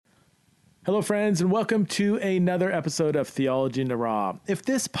Hello, friends, and welcome to another episode of Theology in the Raw. If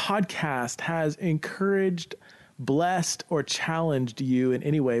this podcast has encouraged, blessed, or challenged you in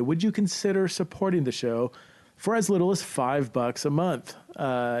any way, would you consider supporting the show for as little as $5 a month?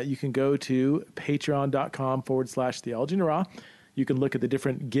 You can go to patreon.com/Theology in the Raw. You can look at the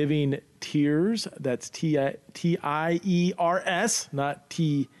different giving tiers. That's TIERS, not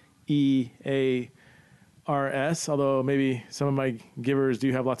TEA. RS, although maybe some of my givers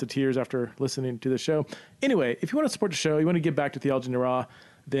do have lots of tears after listening to the show. Anyway, if you want to support the show, you want to give back to Theology in the Raw,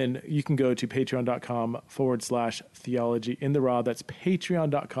 then you can go to patreon.com/Theology in the Raw. That's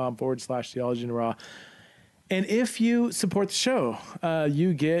patreon.com/Theology in the Raw. And if you support the show,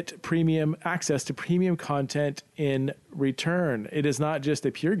 you get premium access to premium content in return. It is not just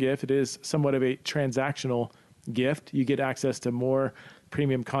a pure gift. It is somewhat of a transactional gift. You get access to more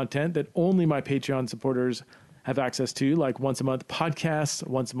premium content that only my Patreon supporters have access to, like once a month podcasts,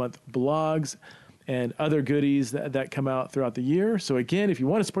 once a month blogs, and other goodies that come out throughout the year. So again, if you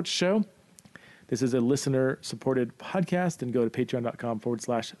want to support the show, this is a listener-supported podcast, and go to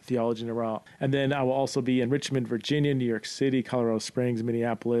patreon.com/Theology in the Raw. And then I will also be in Richmond, Virginia, New York City, Colorado Springs,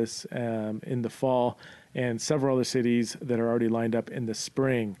 Minneapolis in the fall, and several other cities that are already lined up in the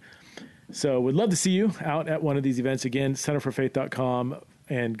spring. So we'd love to see you out at one of these events. Again, centerforfaith.com,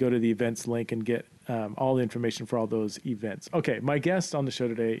 and go to the events link and get all the information for all those events. Okay, my guest on the show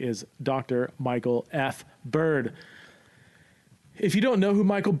today is Dr. Michael F. Bird. If you don't know who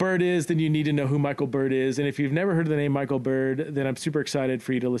Michael Bird is, then you need to know who Michael Bird is. And if you've never heard of the name Michael Bird, then I'm super excited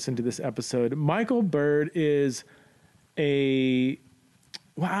for you to listen to this episode. Michael Bird is 5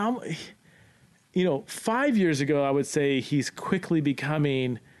 years ago, I would say he's quickly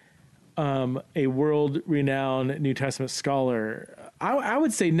becoming a world-renowned New Testament scholar. I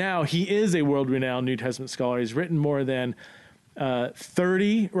would say now he is a world-renowned New Testament scholar. He's written more than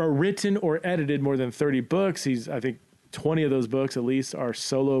 30, or written or edited more than 30 books. I think 20 of those books at least are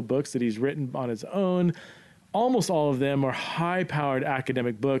solo books that he's written on his own. Almost all of them are high-powered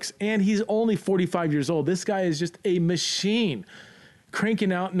academic books, and he's only 45 years old. This guy is just a machine,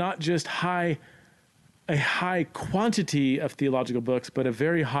 cranking out not just a high quantity of theological books, but a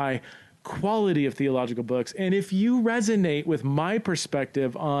very high quality of theological books. And if you resonate with my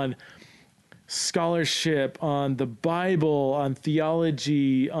perspective on scholarship, on the Bible, on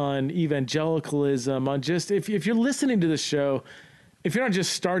theology, on evangelicalism, on just, if you're listening to the show, if you're not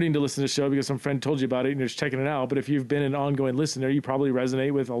just starting to listen to the show because some friend told you about it and you're just checking it out, but if you've been an ongoing listener, you probably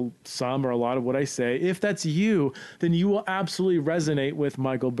resonate with some or a lot of what I say. If that's you, then you will absolutely resonate with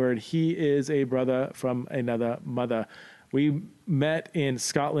Michael Bird. He is a brother from another mother. We met in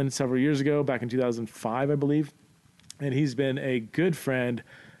Scotland several years ago, back in 2005, I believe, and he's been a good friend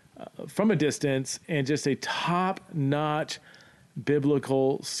from a distance and just a top-notch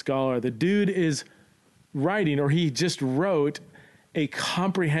biblical scholar. The dude is writing, or he just wrote, a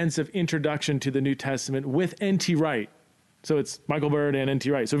comprehensive introduction to the New Testament with N.T. Wright. So it's Michael Bird and N.T.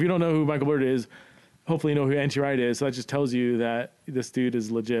 Wright. So if you don't know who Michael Bird is, hopefully you know who N.T. Wright is. So that just tells you that this dude is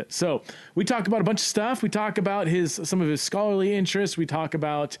legit. So we talk about a bunch of stuff. We talk about some of his scholarly interests. We talk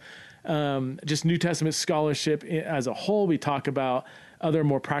about just New Testament scholarship as a whole. We talk about other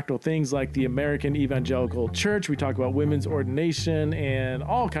more practical things like the American Evangelical Church. We talk about women's ordination and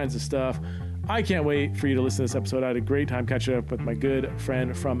all kinds of stuff. I can't wait for you to listen to this episode. I had a great time catching up with my good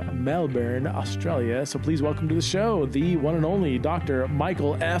friend from Melbourne, Australia. So please welcome to the show, the one and only Dr.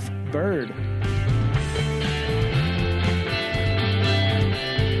 Michael F. Bird.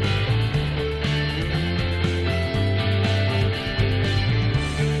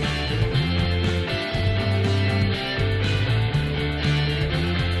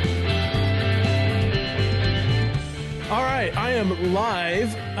 All right, I am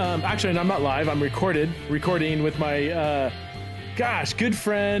live. Actually, I'm not live. I'm recording with my, good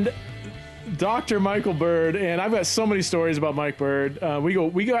friend, Dr. Michael Bird. And I've got so many stories about Mike Bird.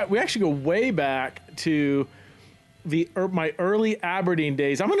 We actually go way back to my early Aberdeen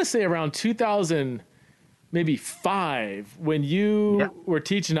days. I'm going to say around 2000, maybe 5, when you were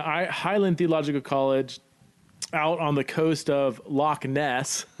teaching at Highland Theological College out on the coast of Loch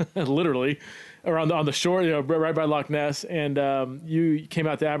Ness, literally. On the shore, right by Loch Ness, and you came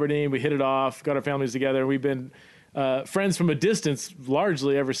out to Aberdeen. We hit it off, got our families together. We've been friends from a distance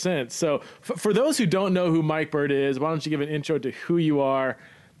largely ever since. So for those who don't know who Mike Bird is, why don't you give an intro to who you are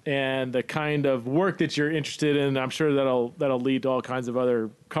and the kind of work that you're interested in? I'm sure that'll lead to all kinds of other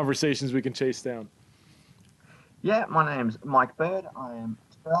conversations we can chase down. Yeah, my name's Mike Bird. I am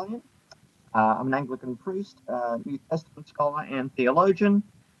Australian. I'm an Anglican priest, New Testament scholar, and theologian.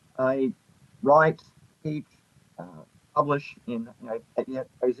 I write, teach, publish in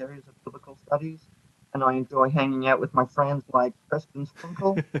those areas of biblical studies, and I enjoy hanging out with my friends like Preston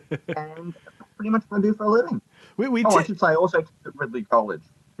Sprinkle, and that's pretty much what I do for a living. We Oh, I should say I also teach at Ridley College.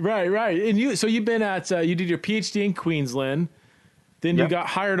 right. And you've been at, you did your PhD in Queensland. Then you Yep. got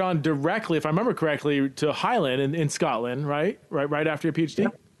hired on directly, if I remember correctly, to Highland in Scotland, right? Right after your PhD?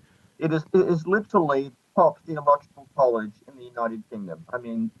 Yep. It is literally the top theological college in the United Kingdom. I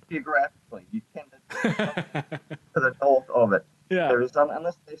mean, geographically, you tend to to the north of it. Yeah. There is,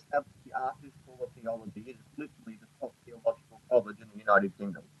 unless they established the Arthur School of Theology, it is literally the top theological college in the United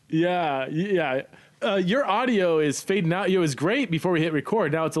Kingdom. Yeah. Your audio is fading out. It was great before we hit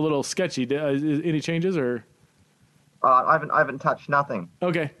record. Now it's a little sketchy. Any changes or? I haven't touched nothing.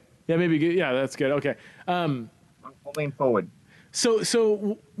 Okay. Yeah, maybe. Yeah, that's good. Okay. I'll lean forward. So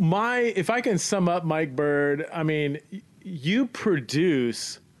if I can sum up Mike Bird, I mean, you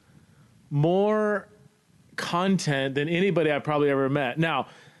produce more content than anybody I've probably ever met. Now,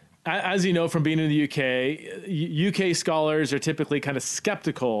 as you know from being in the UK scholars are typically kind of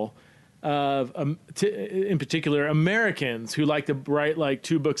skeptical of, in particular, Americans who like to write like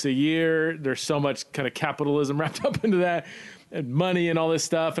 2 books a year. There's so much kind of capitalism wrapped up into that, and money and all this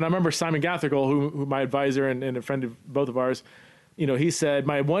stuff. And I remember Simon Gathercole, who my advisor and a friend of both of ours, he said,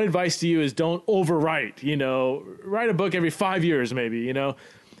 my one advice to you is don't overwrite, write a book every 5 years, maybe, and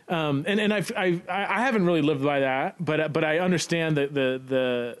I haven't really lived by that, but I understand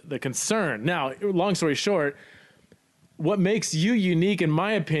the concern. Now, long story short, what makes you unique, in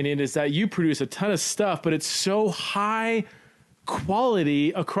my opinion, is that you produce a ton of stuff, but it's so high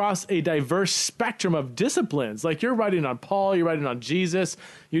quality across a diverse spectrum of disciplines. Like you're writing on Paul, you're writing on Jesus,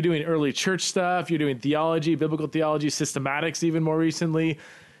 you're doing early church stuff, you're doing theology, biblical theology, systematics, even more recently.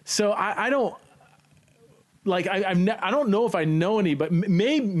 So I don't I don't know if I know any, but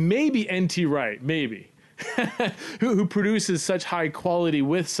maybe N.T. Wright, maybe, who produces such high quality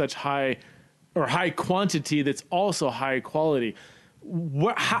with such high quantity that's also high quality.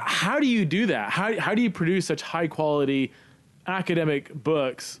 How do you do that? How do you produce such high quality academic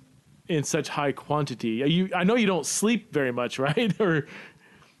books in such high quantity? I know you don't sleep very much, right? Or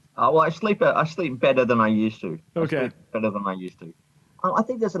well, I sleep better than I used to. Okay. I sleep better than I used to. I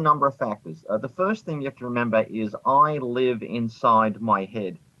think there's a number of factors. The first thing you have to remember is I live inside my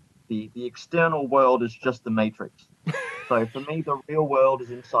head. The external world is just the matrix. So for me, the real world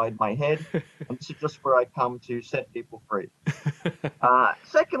is inside my head, and this is just where I come to set people free.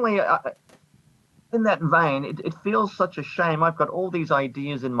 Secondly, in that vein, it feels such a shame. I've got all these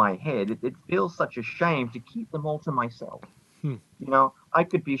ideas in my head. It feels such a shame to keep them all to myself. I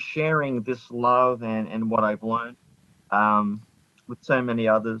could be sharing this love and what I've learned with so many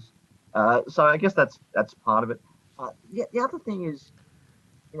others. So I guess that's part of it. The other thing is,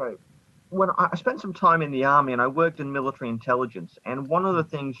 when I spent some time in the army and I worked in military intelligence, and one of the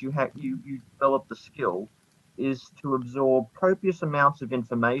things you develop the skill is to absorb copious amounts of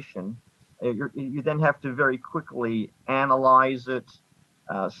information. You then have to very quickly analyze it,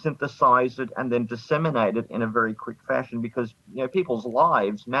 synthesize it, and then disseminate it in a very quick fashion, because people's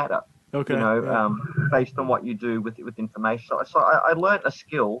lives matter. Okay. Based on what you do with information. So I learned a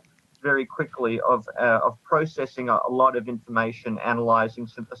skill very quickly of processing a lot of information, analyzing,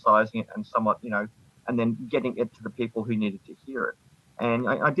 synthesizing it, and somewhat, and then getting it to the people who needed to hear it. And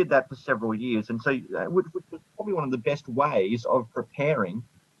I did that for several years. And so, which was probably one of the best ways of preparing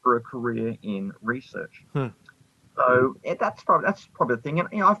for a career in research. So that's probably the thing.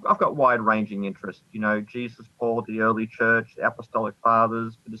 And I've got wide-ranging interests. Jesus, Paul, the early church, the apostolic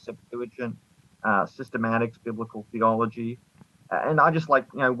fathers, the Septuagint, systematics, biblical theology, and I just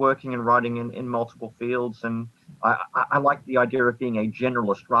like working and writing in multiple fields. And I like the idea of being a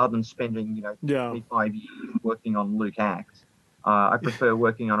generalist rather than spending 25 years working on Luke Acts. I prefer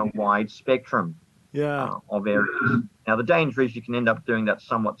working on a wide spectrum of areas. Now, the danger is you can end up doing that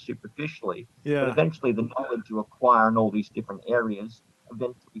somewhat superficially, but eventually the knowledge you acquire in all these different areas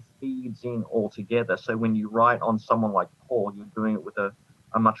eventually feeds in all together. So when you write on someone like Paul, you're doing it with a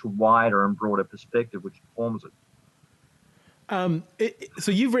much wider and broader perspective, which informs it.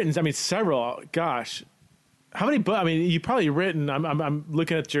 So you've written, several. Gosh, how many books? You've probably written. I'm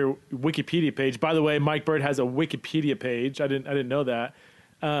looking at your Wikipedia page. By the way, Mike Bird has a Wikipedia page. I didn't know that.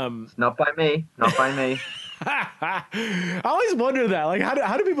 It's not by me. Not by me. I always wonder that. Like,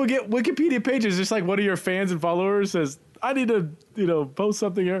 how do people get Wikipedia pages? Just like one of your fans and followers says, I need to post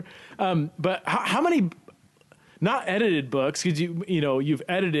something here. But how many not edited books? Because you've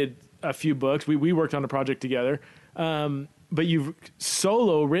edited a few books. We worked on a project together. But you've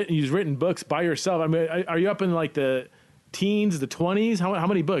written books by yourself. Are you up in like the teens, the 20s? How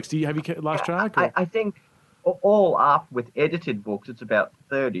many books have you lost track? I think all up with edited books, it's about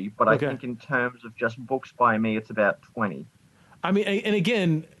 30. But I Okay. think in terms of just books by me, it's about 20. I mean, and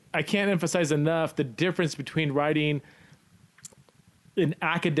again, I can't emphasize enough the difference between writing an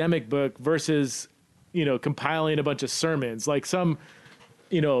academic book versus, compiling a bunch of sermons. Like some,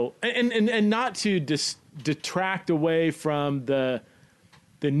 and not to detract away from the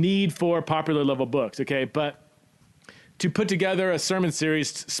need for popular level books, okay? But to put together a sermon series,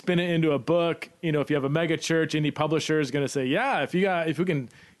 spin it into a book, if you have a mega church, any publisher is going to say, yeah, if we can,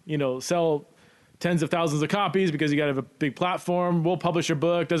 sell tens of thousands of copies because you got to have a big platform, we'll publish your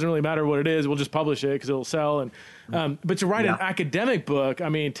book. Doesn't really matter what it is. We'll just publish it because it'll sell. And, but to write an academic book, I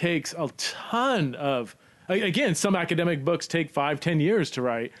mean, it takes a ton of, again, some academic books take 5-10 years to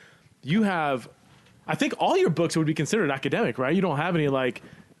write. You have, I think all your books would be considered academic, right? You don't have any like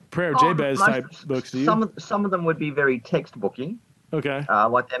Prayer of Jabez type books, do you? Some of them would be very textbooky. Okay.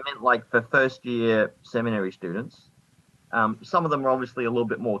 Like they're meant like for first year seminary students. Some of them are obviously a little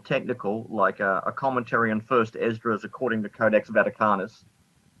bit more technical, like a commentary on First Esdras according to Codex Vaticanus.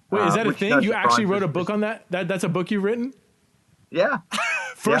 Wait, is that a which, thing? no You actually surprise, wrote a book on that? That's a book you've written? Yeah.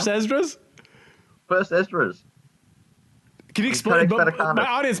 First Yeah. Esdras? First Esdras. Can you explain? Codex But Vaticanus. my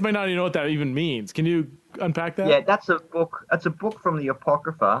audience might not even know what that even means. Can you unpack that? Yeah, that's a book. That's a book from the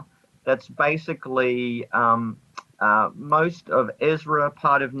Apocrypha. That's basically most of Ezra,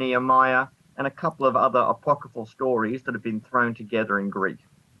 part of Nehemiah, and a couple of other apocryphal stories that have been thrown together in Greek.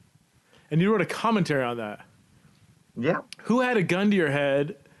 And you wrote a commentary on that. Yeah. Who had a gun to your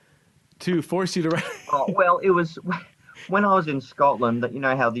head to force you to write? Oh, well, it was when I was in Scotland that,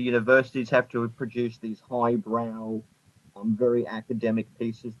 how the universities have to produce these highbrow, very academic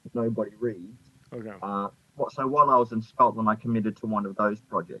pieces that nobody reads. Okay. So while I was in Scotland, I committed to one of those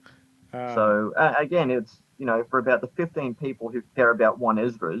projects. So again, it's, for about the 15 people who care about one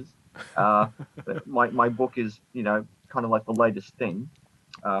Esdras, my book is, kind of like the latest thing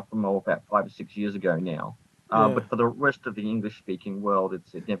from about 5 or 6 years ago now. But for the rest of the English-speaking world,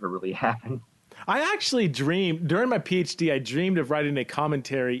 it never really happened. I actually dreamed, during my PhD, I dreamed of writing a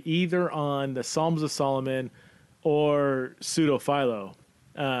commentary either on the Psalms of Solomon or Pseudo-Philo.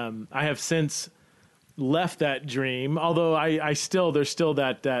 I have since left that dream, although there's still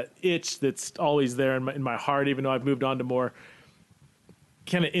that itch that's always there in my heart, even though I've moved on to more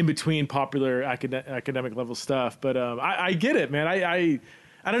kind of in between popular academic level stuff. But I get it, man. I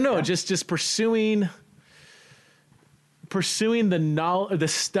don't know, just pursuing the knowledge, the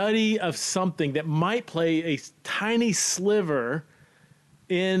study of something that might play a tiny sliver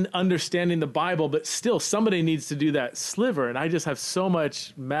in understanding the Bible, but still somebody needs to do that sliver. And I just have so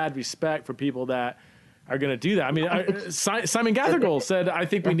much mad respect for people that are going to do that. I mean, Simon Gathergold said, I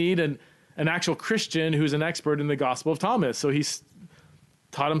think we need an actual Christian who's an expert in the Gospel of Thomas. So he's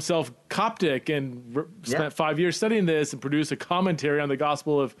taught himself Coptic and spent 5 years studying this and produced a commentary on the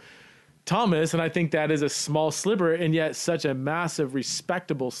Gospel of Thomas. And I think that is a small sliver and yet such a massive,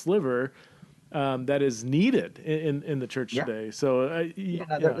 respectable sliver that is needed in the church today. So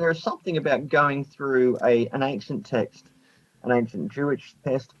there's something about going through an ancient text, an ancient Jewish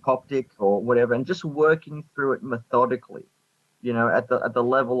text, Coptic or whatever, and just working through it methodically, at the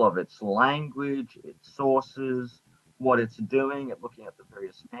level of its language, its sources, what it's doing, at looking at the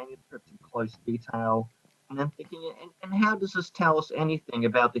various manuscripts in close detail, and then thinking, and how does this tell us anything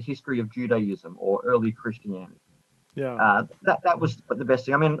about the history of Judaism or early Christianity? Yeah. That was the best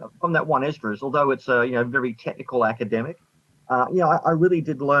thing. I mean, from that one Esdras, although it's a very technical academic, I really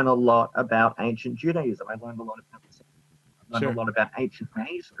did learn a lot about ancient Judaism. I learned a lot about ancient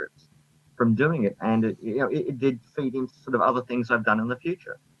manuscripts from doing it, and it did feed into sort of other things I've done in the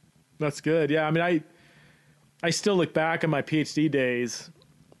future. That's good. Yeah, I mean, I still look back on my PhD days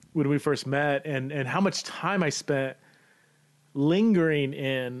when we first met, and how much time I spent lingering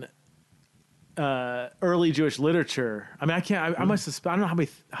in early Jewish literature. I mean, I must have spent, I don't know how many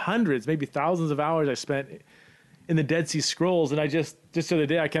hundreds, maybe thousands of hours I spent in the Dead Sea Scrolls. And I just the other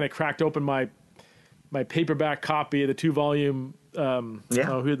day, I kind of cracked open my paperback copy of the 2-volume,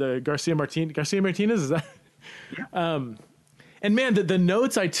 who the Garcia Martinez, is that? Yeah. And man, the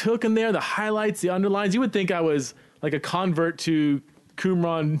notes I took in there, the highlights, the underlines, you would think I was like a convert to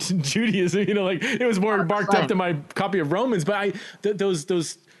Qumran Judaism, like it was more marked up than my copy of Romans. But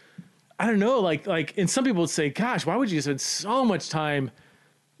those, I don't know, like, and some people would say, gosh, why would you spend so much time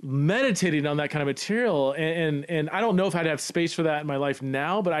meditating on that kind of material? And I don't know if I'd have space for that in my life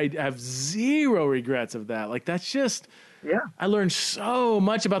now, but I have zero regrets of that. Like, that's just, I learned so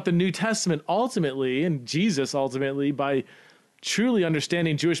much about the New Testament ultimately, and Jesus ultimately, by truly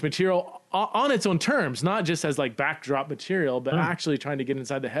understanding Jewish material on its own terms, not just as like backdrop material, but actually trying to get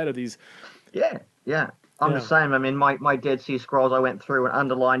inside the head of these. Yeah. I'm the Yeah. same. I mean, my Dead Sea Scrolls, I went through and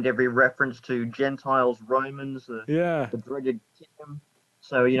underlined every reference to Gentiles, Romans, Yeah. the dreaded kingdom.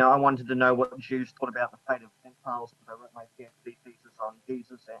 So, I wanted to know what Jews thought about the fate of Gentiles. So I wrote my PhD thesis on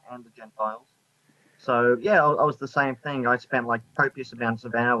Jesus and the Gentiles. So, yeah, I was the same thing. I spent like copious amounts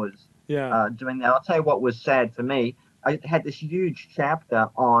of hours Yeah. doing that. I'll tell you what was sad for me. I had this huge chapter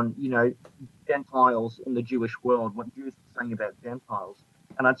on, Gentiles in the Jewish world, what Jews were saying about Gentiles.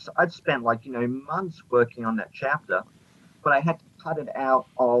 And I'd spent like, months working on that chapter, but I had to cut it out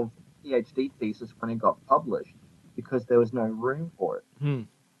of PhD thesis when it got published because there was no room for it. Hmm.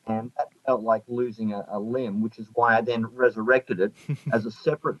 And that felt like losing a limb, which is why I then resurrected it as a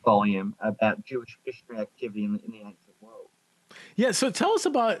separate volume about Jewish history activity in the ancient world. Yeah. So tell us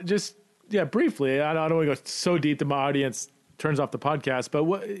about just, yeah, briefly. I don't want to go so deep that my audience turns off the podcast,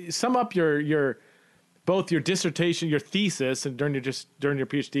 but sum up your both your dissertation, your thesis, and during your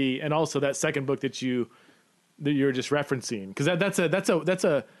PhD, and also that second book that you're just referencing, because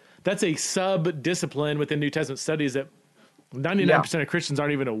that's a sub discipline within New Testament studies that Yeah. 99% of Christians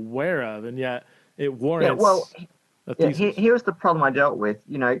aren't even aware of, and yet it Yeah. Well, warrants a yeah, thesis. here's the problem I dealt with.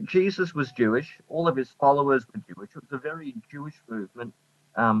 Jesus was Jewish. All of his followers were Jewish. It was a very Jewish movement,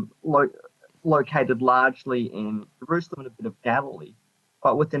 located largely in Jerusalem and a bit of Galilee.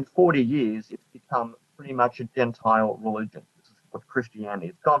 But within 40 years, it's become pretty much a Gentile religion. This is what Christianity.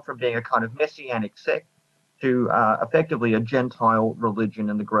 It's gone from being a kind of messianic sect to effectively a Gentile religion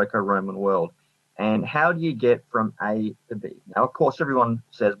in the Greco-Roman world. And how do you get from A to B? Now, of course, everyone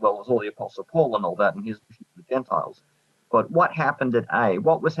says, well, it was all the Apostle Paul and all that, and his mission to the Gentiles. But what happened at A?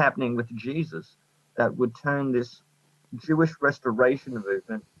 What was happening with Jesus that would turn this Jewish restoration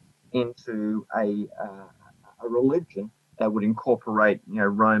movement into a religion that would incorporate,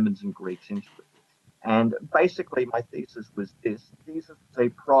 Romans and Greeks into it? And basically, my thesis was this: Jesus was a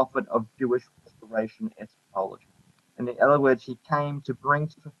prophet of Jewish restoration eschatology. In other words, he came to bring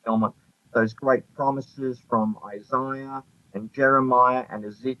to fulfillment those great promises from Isaiah and Jeremiah and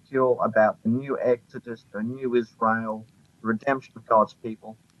Ezekiel about the new Exodus, the new Israel, the redemption of God's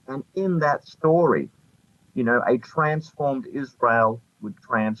people. And in that story, a transformed Israel would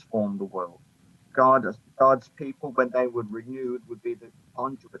transform the world. God's people, when they would renewed, would be the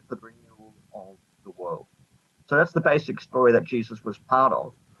conduit for the renewal of the world. So that's the basic story that Jesus was part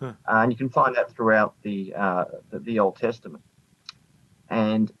of, Huh. and you can find that throughout the Old Testament.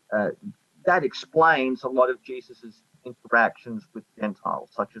 And that explains a lot of Jesus's interactions with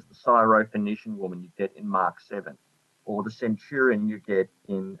Gentiles, such as the Syrophoenician woman you get in Mark 7, or the centurion you get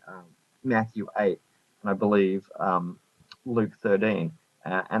in Matthew 8, and I believe Luke 13,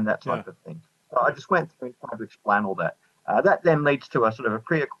 and that Yeah. type of thing. So I just went through and tried to explain all that. That then leads to a sort of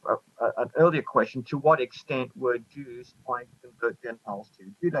an earlier question: to what extent were Jews trying to convert Gentiles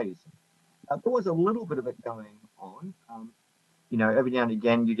to Judaism? There was a little bit of it going on. Every now and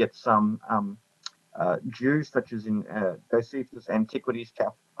again you get some Jews, such as in Josephus' Antiquities,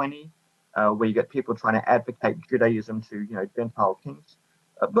 chapter 20, where you get people trying to advocate Judaism to, Gentile kings.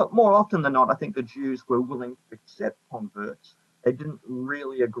 But more often than not, I think the Jews were willing to accept converts. They didn't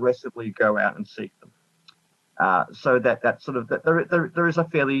really aggressively go out and seek them. So that sort of that there is a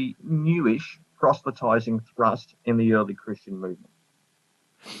fairly newish proselytizing thrust in the early Christian movement.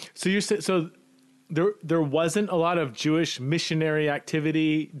 So there wasn't a lot of Jewish missionary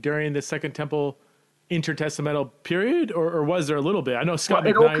activity during the Second Temple intertestamental period, or was there a little bit? I know Well, Scott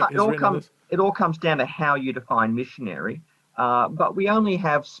McKnight has written on this. it all comes down to how you define missionary. But we only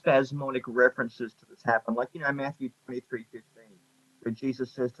have spasmodic references to this happen, like Matthew 23:15, where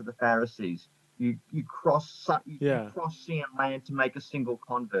Jesus says to the Pharisees, "You Yeah. cross sea and land to make a single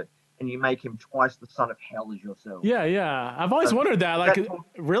convert, and you make him twice the son of hell as yourselves." Yeah, yeah. I've always So wondered that. Like, that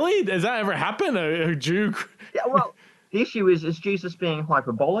really? Does that ever happen? A Jew? Yeah, well, the issue is Jesus being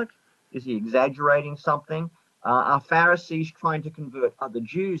hyperbolic? Is he exaggerating something? Are Pharisees trying to convert other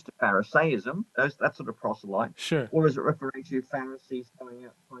Jews to Pharisaism? That sort of proselyte. Sure. Or is it referring to Pharisees going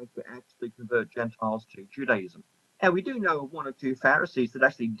out trying to actually convert Gentiles to Judaism? And we do know of one or two Pharisees that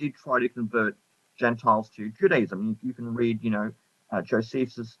actually did try to convert Gentiles to Judaism. You can read,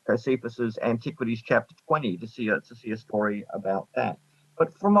 Josephus's Antiquities, chapter 20, to see a story about that.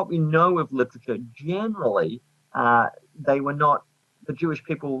 But from what we know of literature, generally, they were not, the Jewish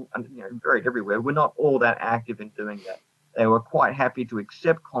people, varied everywhere, were not all that active in doing that. They were quite happy to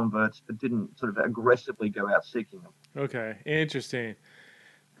accept converts, but didn't sort of aggressively go out seeking them. Okay. Interesting.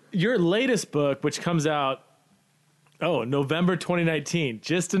 Your latest book, which comes out, November 2019,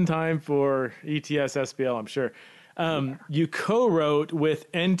 just in time for ETS SBL, I'm sure. You co-wrote with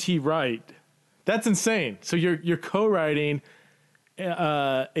N.T. Wright. That's insane. So you're co-writing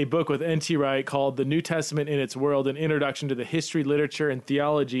a book with N.T. Wright called The New Testament in Its World, An Introduction to the History, Literature, and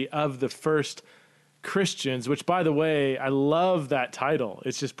Theology of the First Christians, which, by the way, I love that title.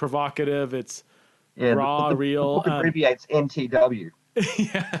 It's just provocative. It's Yeah, raw, the real. book abbreviates NTW.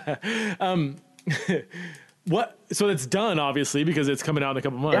 Yeah. So it's done, obviously, because it's coming out in a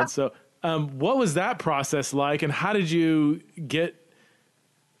couple months. Yeah. So what was that process like, and how did you get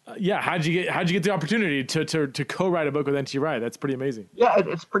how'd you get the opportunity to co-write a book with N.T. Wright? That's pretty amazing. Yeah,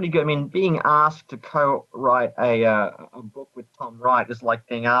 it's pretty good. I mean, being asked to co-write a book with Tom Wright is like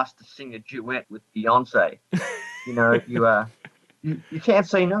being asked to sing a duet with Beyonce. You can't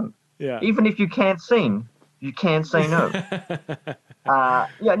say no. Yeah. Even if you can't sing, you can't say no.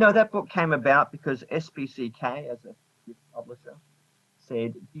 That book came about because SPCK, as a publisher,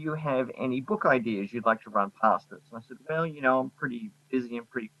 said, "Do you have any book ideas you'd like to run past us?" And I said, "Well, I'm pretty busy and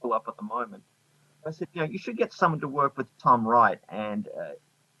pretty full up at the moment." I said, "You should get someone to work with Tom Wright and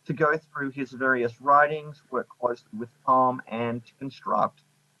to go through his various writings, work closely with Tom, and to construct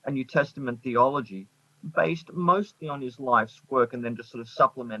a New Testament theology based mostly on his life's work and then just sort of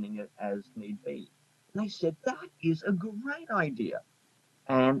supplementing it as need be." And they said, "That is a great idea."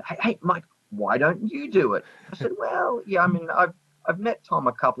 And hey, Mike, why don't you do it? I said, "Well, yeah, I mean, I've met Tom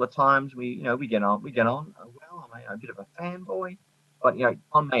a couple of times. We get on. Well, I'm a bit of a fanboy, but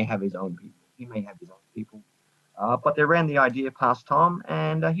Tom may have his own people. He may have his own people. But they ran the idea past Tom,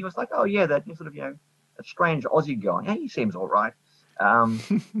 and he was like, "Oh yeah, that sort of a strange Aussie guy. Hey, he seems all right."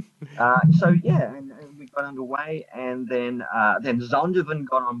 So yeah, and we got underway, and then Zondervan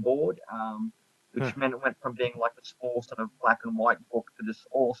got on board. Which meant it went from being like a small sort of black and white book to this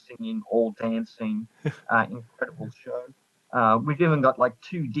all singing, all dancing, incredible show. We've even got like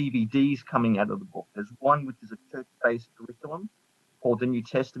 2 DVDs coming out of the book. There's one which is a church-based curriculum called The New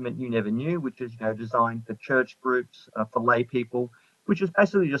Testament You Never Knew, which is designed for church groups, for lay people, which is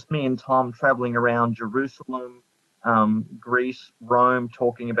basically just me and Tom traveling around Jerusalem, Greece, Rome,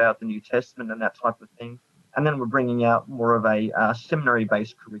 talking about the New Testament and that type of thing. And then we're bringing out more of a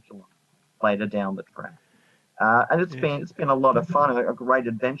seminary-based curriculum later down the track. And it's been a lot of fun, a great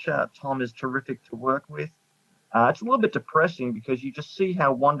adventure. Tom is terrific to work with. It's a little bit depressing because you just see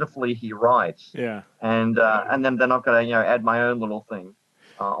how wonderfully he writes. Yeah. And then I've got to add my own little thing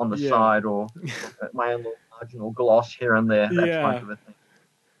on the side, or my own little marginal gloss here and there, that type of a thing.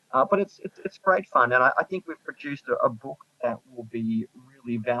 But it's great fun, and I think we've produced a book that will be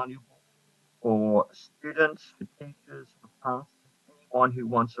really valuable for students, for teachers, for pastors, anyone who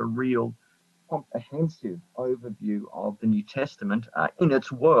wants a real comprehensive overview of the New Testament in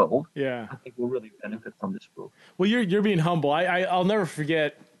its world. Yeah, I think will really benefit from this book. Well, you're being humble. I'll never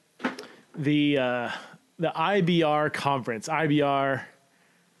forget the IBR conference. IBR,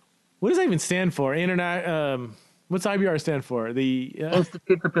 what does that even stand for? What's IBR stand for? The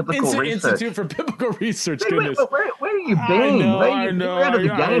Institute for Biblical Research. Institute for Biblical Research. Where have you been? I know. You're out of the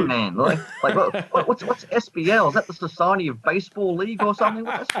game, man. What's SBL? Is that the Society of Baseball League or something?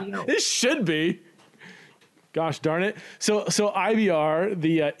 What's SBL? It should be. Gosh darn it. So IBR,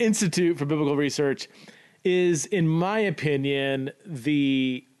 the Institute for Biblical Research, is, in my opinion,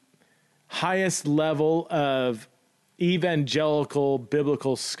 the highest level of evangelical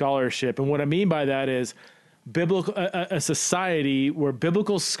biblical scholarship. And what I mean by that is a society where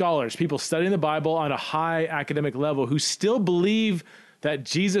biblical scholars, people studying the Bible on a high academic level, who still believe that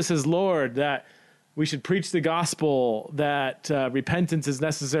Jesus is Lord, that we should preach the gospel, that repentance is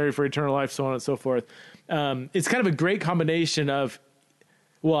necessary for eternal life, so on and so forth. It's kind of a great combination of,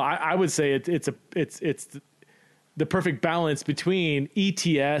 well, I would say it's the perfect balance between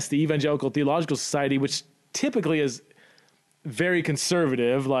ETS, the Evangelical Theological Society, which typically is very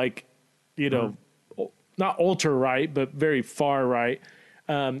conservative, like, not ultra right, but very far right,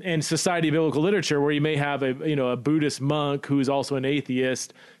 and Society of Biblical Literature, where you may have a Buddhist monk who's also an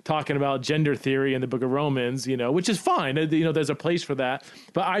atheist talking about gender theory in the Book of Romans, which is fine. There's a place for that.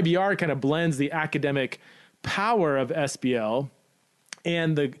 But IBR kind of blends the academic power of SBL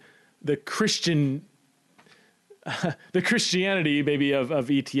and the Christian. The Christianity maybe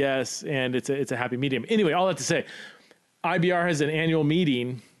of ETS, and it's a happy medium. Anyway, all that to say, IBR has an annual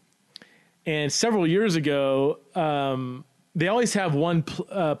meeting, and several years ago, they always have one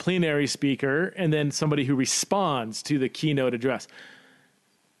plenary speaker and then somebody who responds to the keynote address.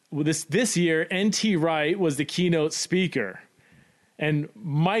 Well, this year, N.T. Wright was the keynote speaker, and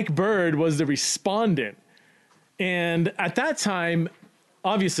Mike Bird was the respondent. And at that time,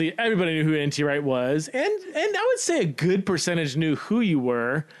 obviously, everybody knew who N.T. Wright was, and I would say a good percentage knew who you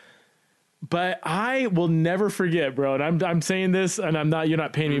were. But I will never forget, bro. And I'm saying this, and you're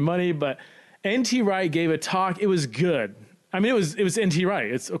not paying me money, but N.T. Wright gave a talk. It was good. I mean, it was N.T.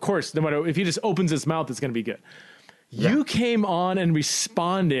 Wright. It's, of course, no matter if he just opens his mouth, it's going to be good. Yeah. You came on and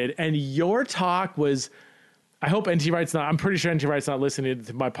responded, and your talk was, I hope N.T. Wright's not, I'm pretty sure N.T. Wright's not listening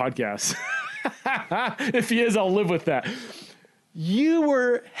to my podcast. If he is, I'll live with that. You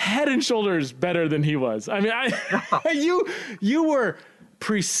were head and shoulders better than he was. I mean, you were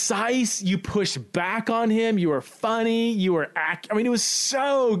precise. You pushed back on him. You were funny. You were I mean, it was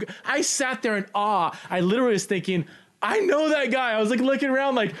so good. I sat there in awe. I literally was thinking, I know that guy. I was like looking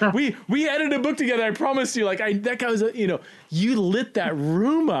around like we edited a book together. I promise you, like that guy was, you lit that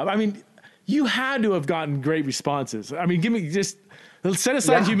room up. I mean, you had to have gotten great responses. I mean, give me just set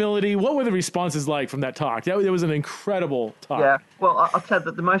aside humility. What were the responses like from that talk? It was an incredible talk. Yeah. Well, I'll tell you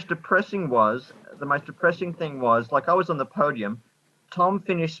that the most depressing thing was, like, I was on the podium, Tom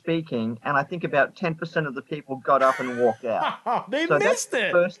finished speaking, and I think about 10% of the people got up and walked out. They so missed that's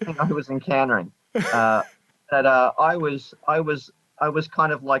it. The first thing I was encountering. I was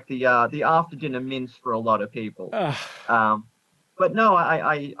kind of like the after dinner mince for a lot of people. But no,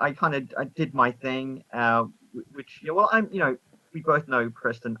 I did my thing, which, we both know,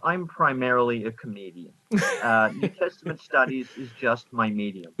 Preston, I'm primarily a comedian. New Testament studies is just my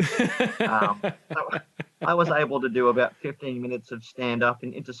medium. So I was able to do about 15 minutes of stand-up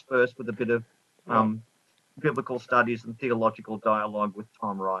and interspersed with a bit of biblical studies and theological dialogue with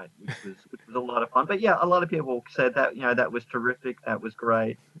Tom Wright, which was a lot of fun. But yeah, a lot of people said that, that was terrific. That was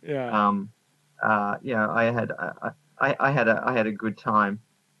great. Yeah. I had a good time.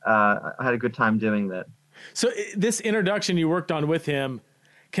 I had a good time doing that. So this introduction you worked on with him,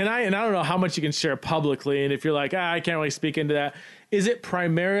 and I don't know how much you can share publicly, and if you're like, I can't really speak into that, is it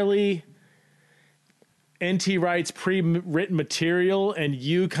primarily N.T. Wright's pre-written material and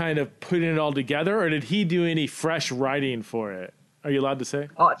you kind of putting it all together, or did he do any fresh writing for it? Are you allowed to say?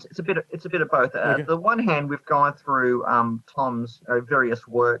 Oh, it's a bit of both. Okay. The one hand, we've gone through Tom's various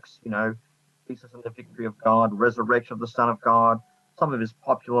works, Thesis on the Victory of God, Resurrection of the Son of God, some of his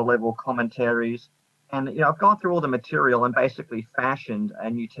popular level commentaries. And, I've gone through all the material and basically fashioned a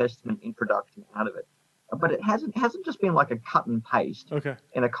New Testament introduction out of it. But it hasn't just been like a cut and paste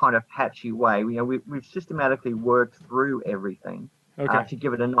in a kind of patchy way. We've systematically worked through everything to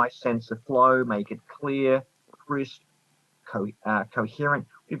give it a nice sense of flow, make it clear, crisp, coherent.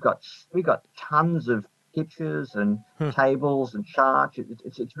 We've got tons of pictures and tables and charts.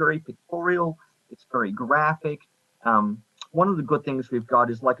 It's very pictorial. It's very graphic. One of the good things we've got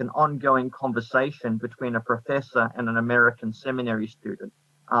is like an ongoing conversation between a professor and an American seminary student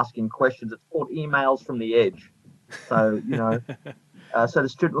asking questions. It's called Emails from the Edge. So, so the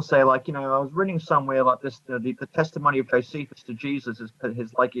student will say, like, I was reading somewhere like this, the testimony of Josephus to Jesus is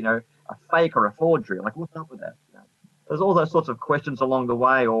like, a fake or a forgery. Like, what's up with that? There's all those sorts of questions along the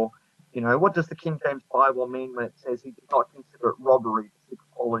way. Or, what does the King James Bible mean when it says he did not consider it robbery to seek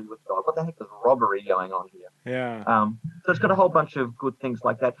equality with God? What the heck is robbery going on here? Yeah. So it's got a whole bunch of good things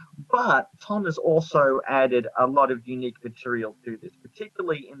like that. But Tom has also added a lot of unique material to this,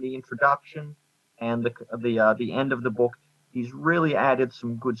 particularly in the introduction and the end of the book. He's really added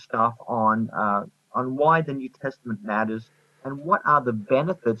some good stuff on why the New Testament matters and what are the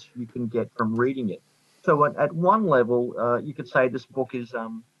benefits you can get from reading it. So at one level, you could say this book is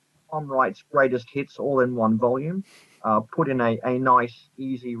Tom Wright's greatest hits all in one volume, put in a nice,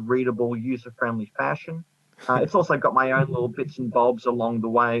 easy, readable, user-friendly fashion. It's also got my own little bits and bobs along the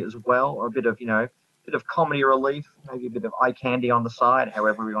way as well, or a bit of, bit of comedy relief, maybe a bit of eye candy on the side,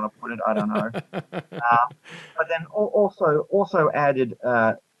 however we want to put it. I don't know. But then also added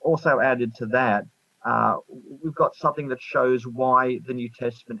to that, we've got something that shows why the New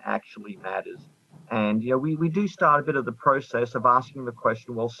Testament actually matters. And, we do start a bit of the process of asking the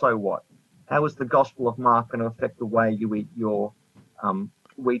question, well, so what? How is the Gospel of Mark going to affect the way you eat your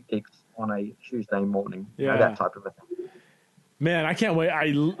wheat bix on a Tuesday morning? Yeah. That type of a thing. Man, I can't wait. I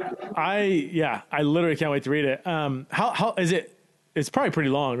literally can't wait to read it. How is it? It's probably pretty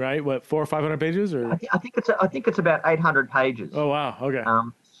long, right? What, 400 or 500 pages, or? I think it's about 800 pages. Oh wow, okay.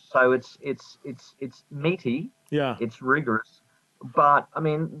 So it's meaty. Yeah. It's rigorous, but I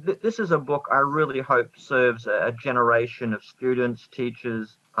mean, this is a book I really hope serves a generation of students,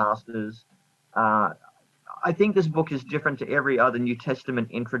 teachers, pastors. I think this book is different to every other New Testament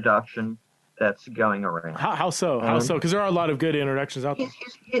introduction that's going around. How so? Because there are a lot of good introductions out there.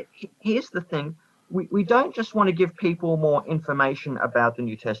 Here's the thing. We don't just want to give people more information about the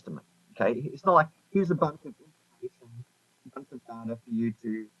New Testament. Okay, it's not like here's a bunch of information, a bunch of data for you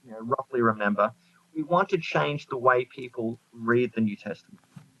to roughly remember. We want to change the way people read the New Testament,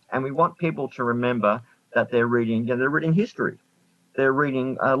 and we want people to remember that they're reading history, they're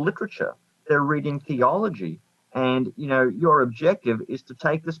reading literature, they're reading theology, And, your objective is to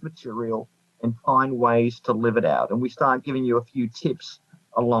take this material and find ways to live it out. And we start giving you a few tips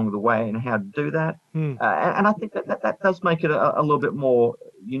along the way and how to do that. And I think that does make it a little bit more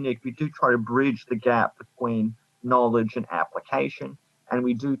unique. We do try to bridge the gap between knowledge and application, and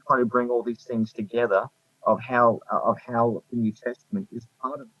we do try to bring all these things together of how the New Testament is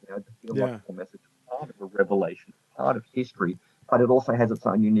part of the theological message, part of a revelation, part of history, but it also has its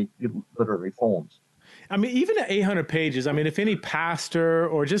own unique literary forms. I mean, even at 800 pages, I mean, if any pastor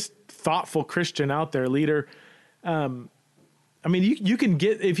or just thoughtful Christian out there, leader, I mean, you can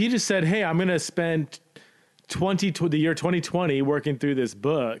get, if you just said, hey, I'm going to spend the year 2020 working through this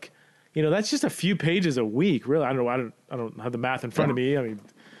book, that's just a few pages a week, really. I don't have the math in front of me. I mean,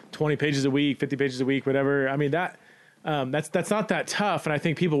 20 pages a week, 50 pages a week, whatever. I mean, that's not that tough. And I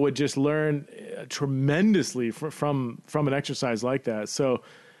think people would just learn tremendously from an exercise like that. So,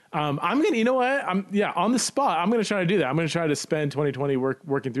 I'm going to, on the spot, I'm going to try to do that. I'm going to try to spend 2020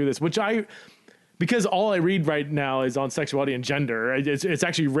 working through this, because all I read right now is on sexuality and gender. It's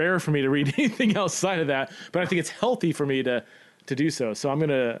actually rare for me to read anything outside of that, but I think it's healthy for me to do so. So I'm going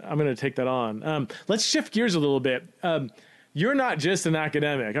to take that on. Let's shift gears a little bit. You're not just an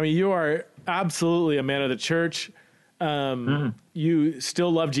academic. I mean, you are absolutely a man of the church. You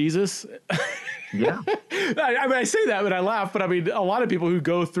still love Jesus. Yeah. I mean, I say that, but I laugh. But I mean, a lot of people who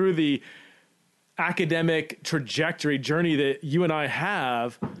go through the academic journey that you and I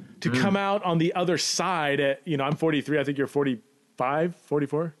have to come out on the other side at, I'm 43. I think you're 45,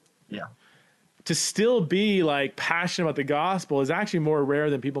 44. Yeah. To still be like passionate about the gospel is actually more rare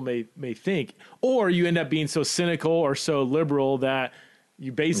than people may think. Or you end up being so cynical or so liberal that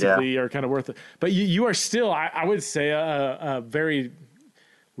you basically are kind of worth it. But you are still, I would say, a very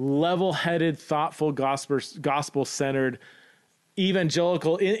level-headed, thoughtful, gospel-centered,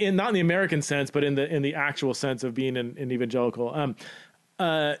 evangelical, in not in the American sense, but in the actual sense of being an evangelical.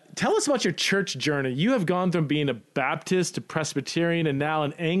 Tell us about your church journey. You have gone from being a Baptist to Presbyterian and now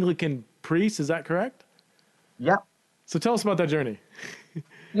an Anglican priest. Is that correct? Yeah. So tell us about that journey.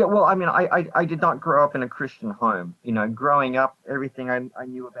 Yeah, well, I mean, I did not grow up in a Christian home. Growing up, everything I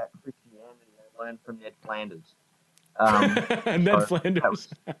knew about Christianity I learned from Ned Flanders. Ned Flanders.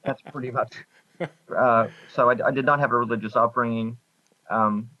 That's pretty much. So I did not have a religious upbringing.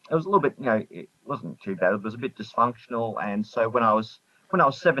 It was a little bit, it wasn't too bad. It was a bit dysfunctional, and so when I was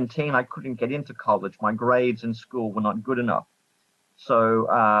 17, I couldn't get into college. My grades in school were not good enough. So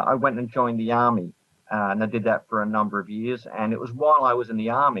I went and joined the army, and I did that for a number of years. And it was while I was in the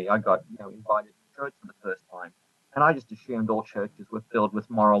army, I got invited to church for the first time. And I just assumed all churches were filled with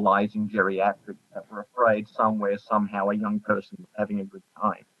moralizing geriatrics that were afraid somewhere, somehow, a young person was having a good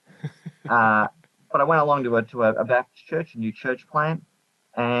time. But I went along to a Baptist church, a new church plant,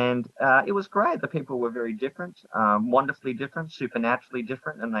 and it was great. The people were very different, wonderfully different, supernaturally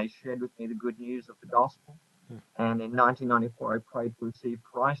different, and they shared with me the good news of the gospel. And in 1994, I prayed to receive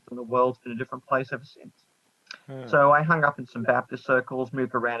Christ, and the world's been a different place ever since. So I hung up in some Baptist circles,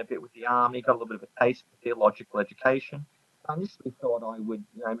 moved around a bit with the army, got a little bit of a taste for theological education. I initially thought I would,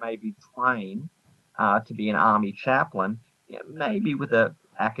 maybe train to be an army chaplain, maybe with an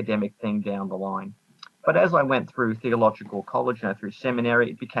academic thing down the line. But as I went through theological college and through seminary,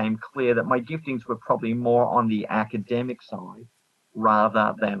 it became clear that my giftings were probably more on the academic side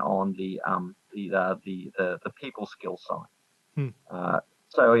rather than on the people skill side.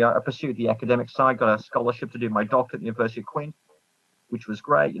 So I pursued the academic side, got a scholarship to do my doctorate at the University of Queensland, which was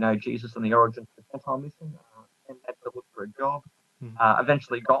great. Jesus and the origins of the Gentile mission. And had to look for a job.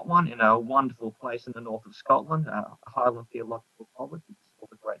 Eventually got one in a wonderful place in the north of Scotland, Highland Theological College, which is still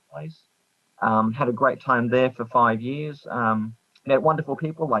a great place. Had a great time there for 5 years. Met wonderful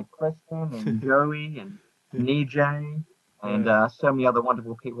people like Preston and Joey and Nijay and so many other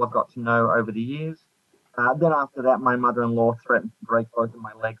wonderful people I've got to know over the years. Then after that, my mother-in-law threatened to break both of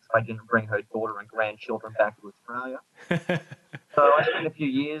my legs if I didn't bring her daughter and grandchildren back to Australia. So I spent a few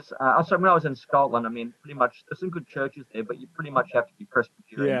years. So when I was in Scotland, I mean, pretty much, there's some good churches there, but you pretty much have to be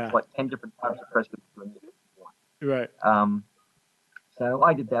Presbyterian. Yeah. It's like 10 different types of Presbyterian. Right. So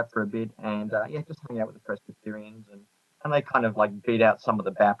I did that for a bit and, just hung out with the Presbyterians and they kind of like beat out some of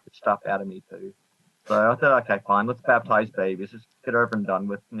the Baptist stuff out of me too. So I thought, okay, fine, let's baptize babies. Just get over and done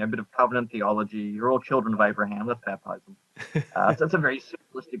with. A bit of covenant theology. You're all children of Abraham. Let's baptize them. So it's a very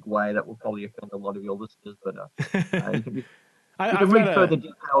simplistic way that will probably offend a lot of your listeners, but you can read further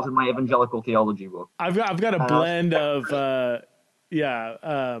details in my evangelical theology book. I've got a blend of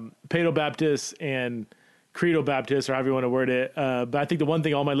Paedo Baptist and Credo Baptist, or however you want to word it. But I think the one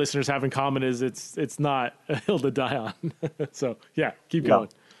thing all my listeners have in common is it's not a hill to die on. So yeah, keep going.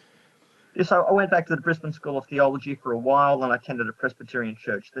 Yeah, so I went back to the Brisbane School of Theology for a while, and I attended a Presbyterian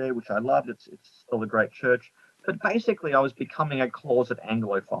church there, which I loved. It's still a great church. But basically, I was becoming a closet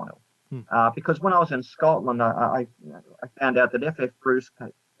Anglophile. Hmm. Because when I was in Scotland, I found out that F.F. Bruce,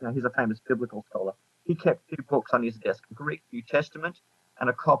 he's a famous biblical scholar, he kept two books on his desk, a Greek New Testament and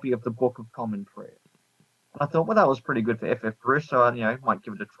a copy of the Book of Common Prayer. And I thought, well, that was pretty good for F.F. Bruce, so I might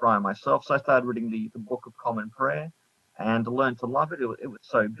give it a try myself. So I started reading the Book of Common Prayer and learned to love it. It was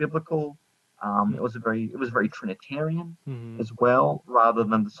so biblical. It was very Trinitarian Mm-hmm. as well, rather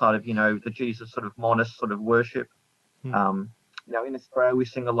than the side of the Jesus sort of monist sort of worship. Hmm. In Australia we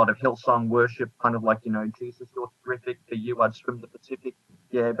sing a lot of Hillsong worship, kind of like Jesus, you're terrific. For you, I'd swim the Pacific.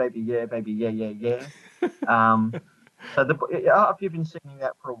 Yeah, baby, yeah, baby, yeah, yeah, yeah. So after you've been singing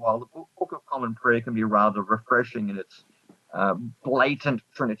that for a while, the Book of Common Prayer can be rather refreshing in its blatant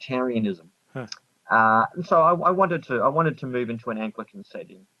Trinitarianism. Huh. And so I wanted to move into an Anglican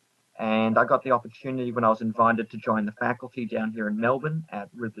setting, and I got the opportunity when I was invited to join the faculty down here in Melbourne at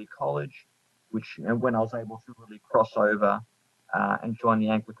Ridley College, which when I was able to really cross over and join the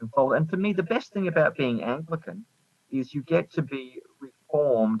Anglican fold. And for me, the best thing about being Anglican is you get to be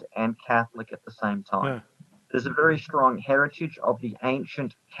Reformed and Catholic at the same time. Huh. There's a very strong heritage of the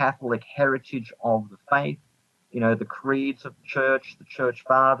ancient Catholic heritage of the faith. The creeds of the church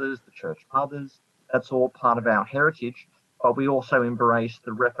fathers, the church mothers. That's all part of our heritage. But we also embrace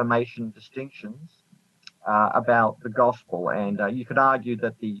the Reformation distinctions about the gospel. And you could argue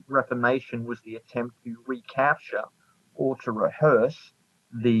that the Reformation was the attempt to recapture or to rehearse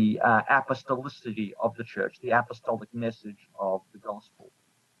the apostolicity of the church, the apostolic message of the gospel.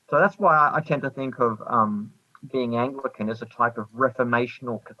 So that's why I tend to think of being Anglican as a type of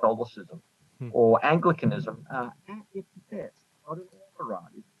reformational Catholicism, Hmm. or Anglicanism at its best, not an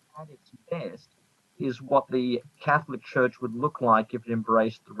override, at its best, is what the Catholic Church would look like if it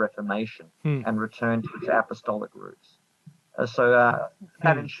embraced the Reformation Hmm. and returned to its apostolic roots. So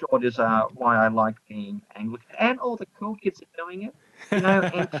that, in short, is why I like being Anglican. And all the cool kids are doing it.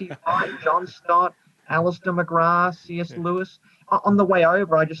 N.T. Wright, John Stott, Alistair McGrath, C.S. Yeah. Lewis. On the way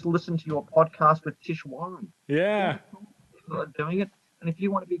over, I just listened to your podcast with Tish Warren. Yeah. All the cool people are doing it. And if you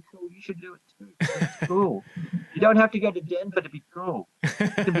want to be cool, you should do it too. It's cool. You don't have to go to Denver to be cool. You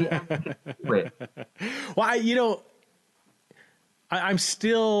can be Anglican anywhere. Well, I'm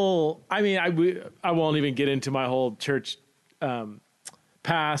still. I mean, I won't even get into my whole church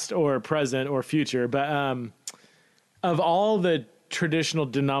past or present or future, but of all the traditional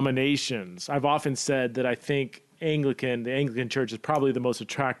denominations, I've often said that I think the Anglican Church is probably the most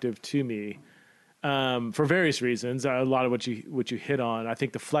attractive to me for various reasons. A lot of what you hit on. I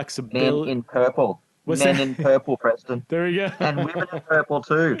think the Men flexibility. in purple. What's Men that? in purple, Preston. There we go. And women in purple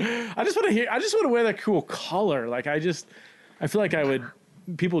too. I just want to wear that cool color. Like I feel like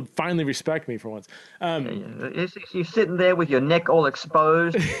people would finally respect me for once. You're sitting there with your neck all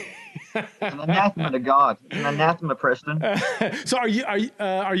exposed. It's an anathema to God. It's an anathema, Preston. So are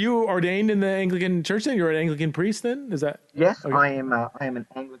you ordained in the Anglican Church then? You're an Anglican priest then? Is that? Yes, Okay. I am an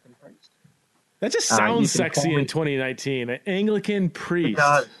Anglican priest. That just You sounds can call sexy me. in 2019. An Anglican It priest.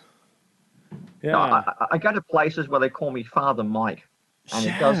 does. No, Yeah. I go to places where they call me Father Mike, and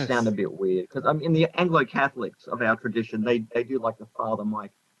it does sound a Yes. bit weird because I'm in the Anglo-Catholics of our tradition. They do like the Father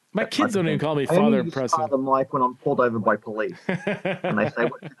Mike, My that type kids of don't even thing. call me I only Father use Preston. Father Mike when I'm pulled over by police, and they say,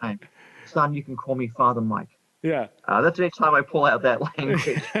 "What's your name, son? You can call me Father Mike." Yeah. That's the next time I pull out that language.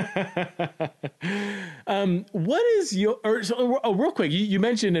 What is real quick, you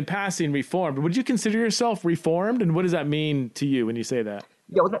mentioned in passing Reformed. Would you consider yourself Reformed? And what does that mean to you when you say that?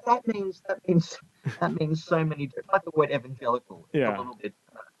 Yeah, well, that means so many. Like the word evangelical, it's Yeah. a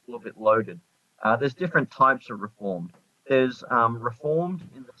little bit loaded. There's different types of reformed. There's reformed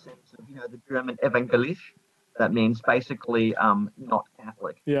in the sense of the German evangelisch. That means basically not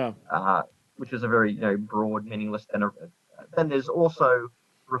Catholic, Yeah. which is a very broad, meaningless. Then there's also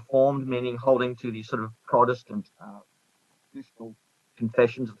reformed, meaning holding to the sort of Protestant traditional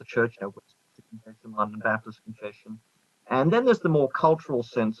confessions of the church, Westminster Confession, London Baptist Confession. And then there's the more cultural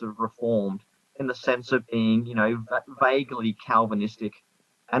sense of reformed, in the sense of being, vaguely Calvinistic.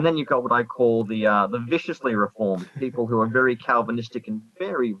 And then you've got what I call the viciously reformed, people who are very Calvinistic and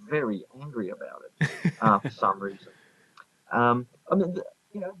very, very angry about it for some reason. I mean,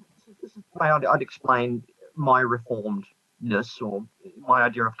 this is the way I'd explain my reformedness, or my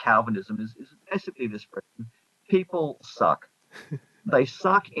idea of Calvinism is basically this: people suck. They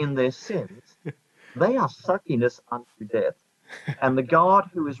suck in their sins. They are suckiness unto death. And the God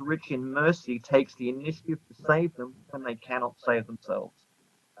who is rich in mercy takes the initiative to save them when they cannot save themselves.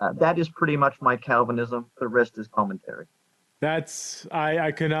 That is pretty much my Calvinism. The rest is commentary.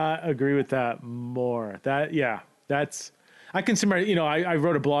 I could not agree with that more. I consider, I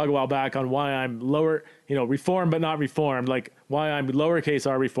wrote a blog a while back on why I'm lower, reformed, but not reformed, like why I'm lowercase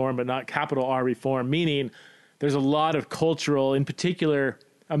r reformed, but not capital R reformed, meaning there's a lot of cultural, in particular,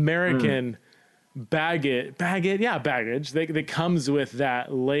 American baggage that comes with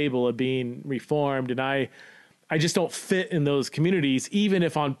that label of being reformed. And I just don't fit in those communities, even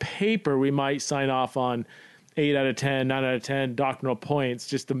if on paper we might sign off on 8 out of 10, 9 out of 10 doctrinal points.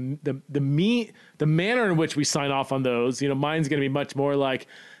 Just the manner in which we sign off on those, mine's going to be much more like,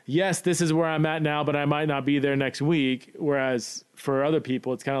 yes, this is where I'm at now, but I might not be there next week. Whereas for other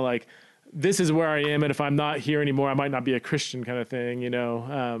people, it's kind of like, this is where I am. And if I'm not here anymore, I might not be a Christian kind of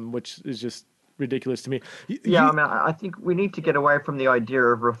thing, which is just ridiculous to me. Yeah, I mean, I think we need to get away from the idea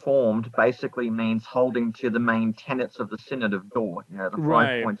of reformed basically means holding to the main tenets of the Synod of Dort, the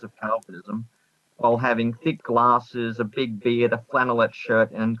 5 points of Calvinism, while having thick glasses, a big beard, a flannelette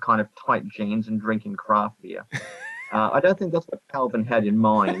shirt, and kind of tight jeans and drinking craft beer. I don't think that's what Calvin had in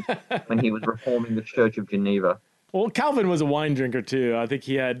mind when he was reforming the Church of Geneva. Well, Calvin was a wine drinker too. I think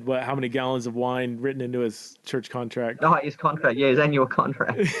he had how many gallons of wine written into his church contract? Oh, his contract, his annual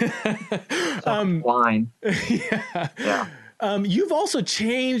contract. Wine. Yeah. You've also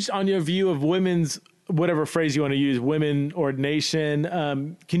changed on your view of women's, whatever phrase you want to use, women ordination.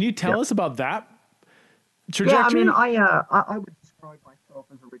 Can you tell us about that trajectory? Yeah, I mean, I would describe myself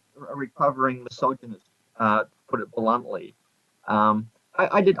as a recovering misogynist, to put it bluntly.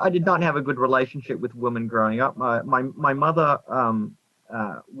 I did not have a good relationship with women growing up. My mother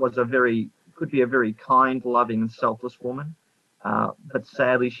could be a very kind, loving, and selfless woman, but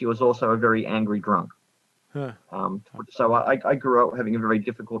sadly she was also a very angry drunk. Huh. So I grew up having a very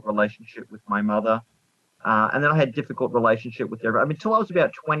difficult relationship with my mother, and then I had a difficult relationship with everyone. I mean, until I was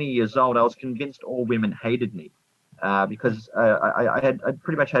about 20 years old, I was convinced all women hated me, because I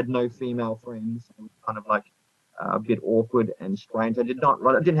pretty much had no female friends. I was kind of like a bit awkward and strange. I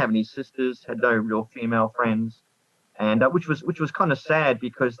didn't have any sisters, had no real female friends, and which was kind of sad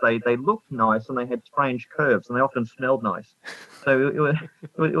because they looked nice and they had strange curves and they often smelled nice. So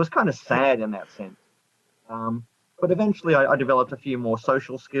it was kind of sad in that sense. But eventually I developed a few more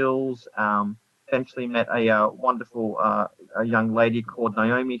social skills. Eventually met a wonderful a young lady called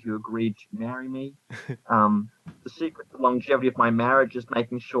Naomi who agreed to marry me. The secret to longevity of my marriage is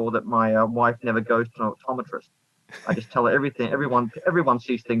making sure that my wife never goes to an optometrist. I just tell her everything. Everyone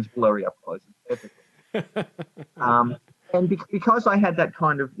sees things blurry up close. And because I had that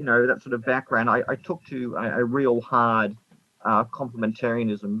kind of, that sort of background, I took to a real hard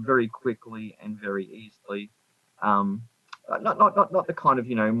complementarianism very quickly and very easily. Not the kind of,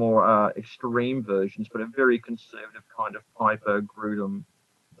 more extreme versions, but a very conservative kind of Piper Grudem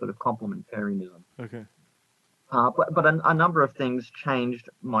sort of complementarianism. Okay. But a number of things changed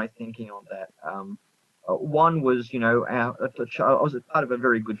my thinking on that. One was, I was a part of a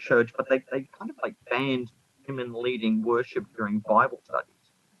very good church, but they kind of like banned women leading worship during Bible studies.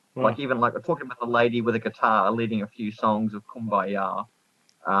 Wow. Like even like talking with a lady with a guitar leading a few songs of Kumbaya,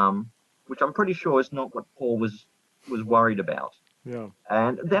 which I'm pretty sure is not what Paul was worried about. Yeah.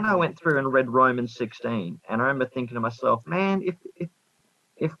 And then I went through and read Romans 16, and I remember thinking to myself, man,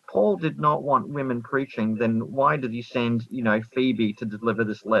 if Paul did not want women preaching, then why did he send, Phoebe to deliver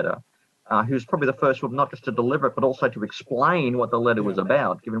this letter? Who's probably the first one not just to deliver it, but also to explain what the letter was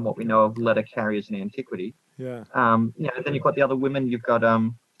about, given what we know of letter carriers in antiquity. Yeah. Then you've got the other women. You've got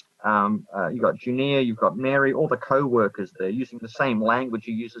Junia, you've got Mary, all the co-workers there using the same language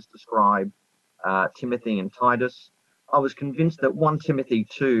he uses to describe Timothy and Titus. I was convinced that 1 Timothy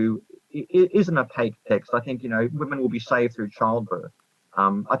 2 isn't a opaque text. I think, women will be saved through childbirth.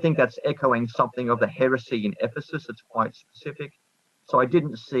 I think that's echoing something of the heresy in Ephesus. It's quite specific. So I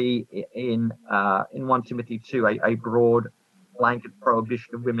didn't see in 1 Timothy 2 a broad blanket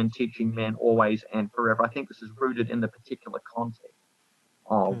prohibition of women teaching men always and forever. I think this is rooted in the particular context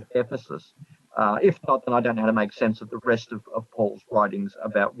of Ephesus. If not, then I don't know how to make sense of the rest of Paul's writings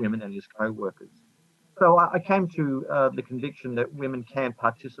about women and his co-workers. So I came to the conviction that women can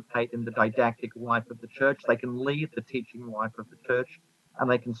participate in the didactic life of the church. They can lead the teaching life of the church, and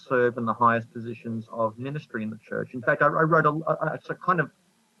they can serve in the highest positions of ministry in the church. In fact, I wrote I kind of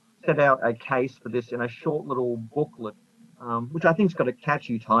set out a case for this in a short little booklet, which I think's got a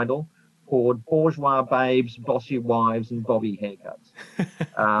catchy title called "Bourgeois Babes, Bossy Wives, and Bobby Haircuts."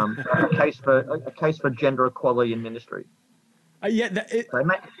 A case for gender equality in ministry. So,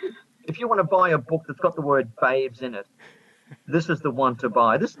 if you want to buy a book that's got the word babes in it, This is the one to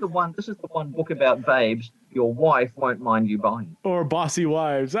buy. This is the one book about babes your wife won't mind you buying. Or Bossy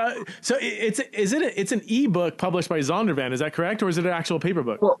Wives. So it's an ebook published by Zondervan, is that correct? Or is it an actual paper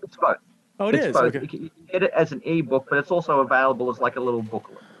book? Well, it's both. Oh, it It's is. both. Okay. You can get it as an ebook, but it's also available as like a little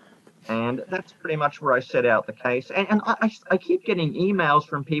booklet. And that's pretty much where I set out the case. And I keep getting emails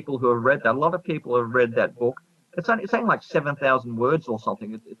from people who have read that. A lot of people have read that book. It's only like 7,000 words or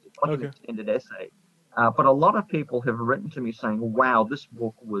something. It's like an Okay. extended essay. But a lot of people have written to me saying, "Wow, this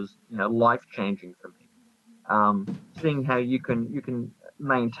book was, life changing for me." Seeing how you can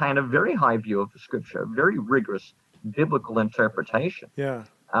maintain a very high view of the scripture, very rigorous biblical interpretation, Yeah.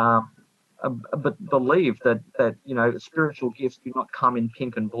 um, but believe that spiritual gifts do not come in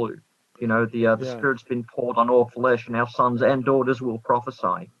pink and blue. The Yeah. Spirit's been poured on all flesh, and our sons and daughters will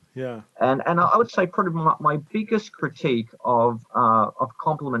prophesy. Yeah. And I would say probably my biggest critique of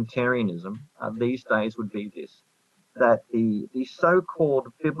complementarianism these days would be this: that the so-called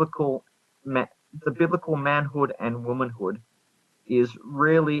the biblical manhood and womanhood is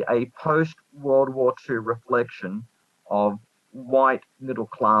really a post World War II reflection of white middle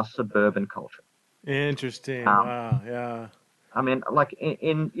class suburban culture. Interesting. Um, Wow. Yeah. I mean, like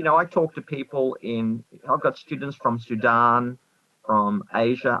I talk to people I've got students from Sudan, from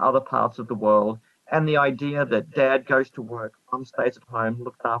Asia, other parts of the world, and the idea that dad goes to work, mum stays at home,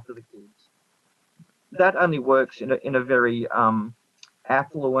 looks after the kids, that only works in a very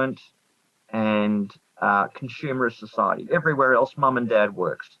affluent and consumerist society. Everywhere else, mum and dad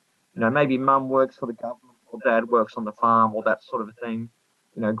works. Maybe mum works for the government, or dad works on the farm, or that sort of thing.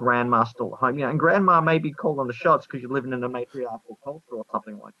 Grandma still at home. And grandma may be calling the shots because you're living in a matriarchal culture or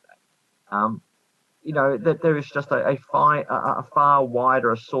something like that. That there is just a far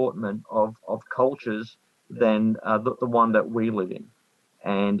wider assortment of cultures than the one that we live in.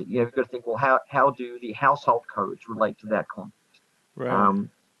 And you've got to think, well, how do the household codes relate to that context? Right. Um,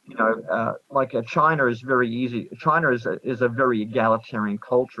 like China is very easy. China is a very egalitarian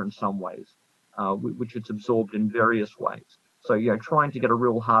culture in some ways, which it's absorbed in various ways. So, trying to get a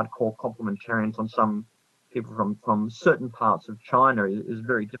real hardcore complementarians on some people from certain parts of China is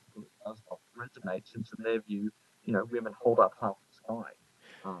very difficult. It does not resonate, since in their view, women hold up half the sky,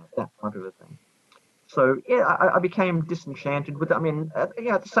 that kind of a thing. So yeah, I became disenchanted with it. I mean, at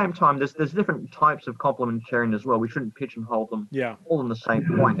the same time, there's different types of complementarian as well. We shouldn't pigeonhole them Yeah. all in the same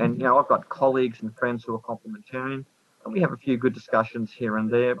point. And I've got colleagues and friends who are complementarian, and we have a few good discussions here and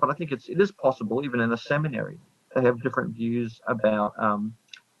there. But I think it is possible, even in a seminary, to have different views about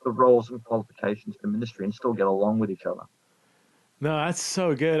the roles and qualifications for ministry and still get along with each other. No, that's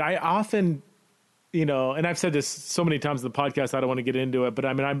so good. I often, and I've said this so many times in the podcast, I don't want to get into it, but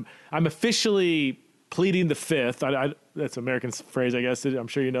I mean, I'm officially pleading the fifth. That's an American phrase, I guess. I'm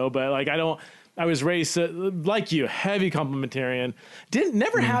sure you know, but like, I was raised like you, heavy complementarian.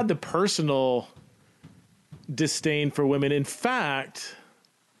 Never had the personal disdain for women. In fact,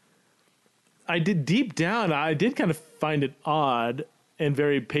 I did deep down, I did kind of find it odd and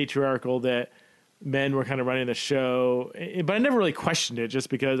very patriarchal that men were kind of running the show, but I never really questioned it, just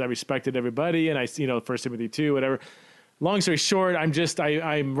because I respected everybody, and First Timothy 2, whatever. Long story short,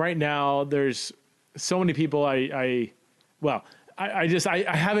 I'm right now, there's so many people I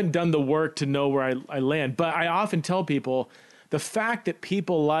haven't done the work to know where I land, but I often tell people the fact that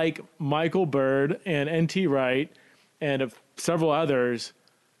people like Michael Bird and N.T. Wright and several others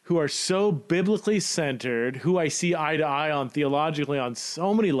who are so biblically centered, who I see eye to eye on theologically on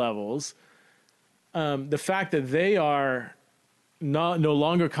so many levels, the fact that they are no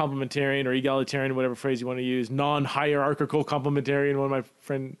longer complementarian or egalitarian, whatever phrase you want to use, non-hierarchical complementarian, one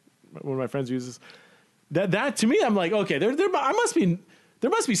of my friends uses, that to me, I'm like, okay, there must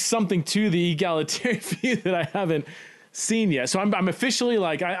be something to the egalitarian view that I haven't seen yet. So I'm officially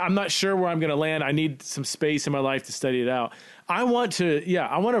like, I'm not sure where I'm going to land. I need some space in my life to study it out. I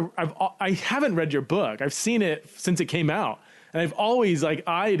haven't read your book. I've seen it since it came out, and I've always like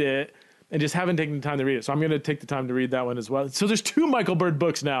eyed it and just haven't taken the time to read it. So I'm going to take the time to read that one as well. So there's 2 Michael Bird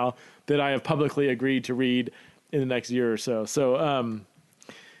books now that I have publicly agreed to read in the next year or so. So,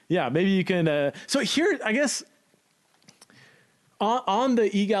 yeah, maybe you can. So here, I guess, on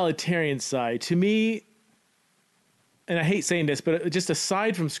the egalitarian side, to me, and I hate saying this, but just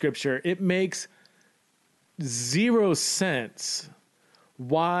aside from Scripture, it makes 0 sense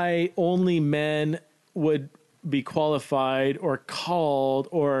why only men would be qualified or called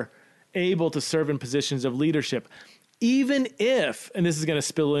or able to serve in positions of leadership. Even if, and this is going to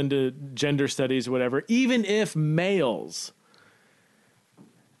spill into gender studies or whatever, even if males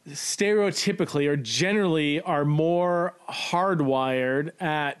stereotypically or generally are more hardwired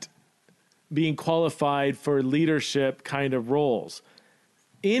at being qualified for leadership kind of roles.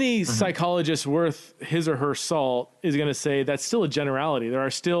 Any psychologist worth his or her salt is going to say that's still a generality. There are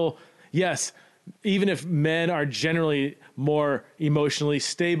still, yes, even if men are generally more emotionally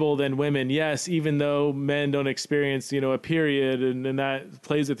stable than women, yes, even though men don't experience, a period and that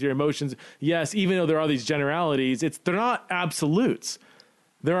plays with your emotions, yes, even though there are these generalities, they're not absolutes.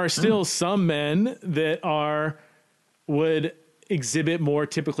 There are still some men that would exhibit more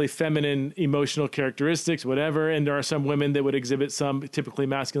typically feminine emotional characteristics, whatever, and there are some women that would exhibit some typically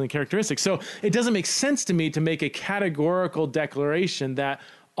masculine characteristics. So it doesn't make sense to me to make a categorical declaration that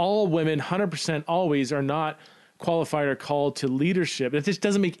all women 100% always are not qualified or called to leadership. It just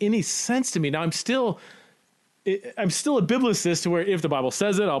doesn't make any sense to me. Now I'm still a biblicist to where if the Bible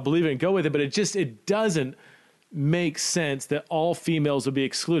says it, I'll believe it and go with it, but it doesn't make sense that all females would be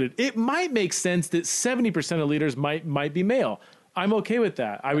excluded. It might make sense that 70% of leaders might be male. I'm okay with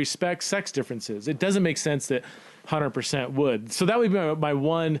that. I respect sex differences. It doesn't make sense that 100% would. So that would be my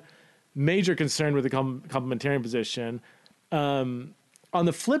one major concern with the complementarian position. On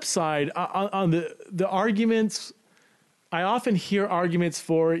the flip side, on the arguments, I often hear arguments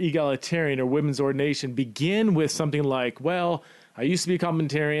for egalitarian or women's ordination begin with something like, well, I used to be a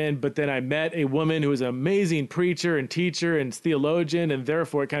complementarian, but then I met a woman who was an amazing preacher and teacher and theologian, and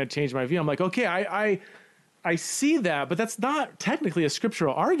therefore it kind of changed my view. I'm like, okay, I see that, but that's not technically a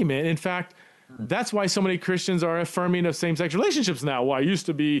scriptural argument. In fact, that's why so many Christians are affirming of same-sex relationships now. Well, I used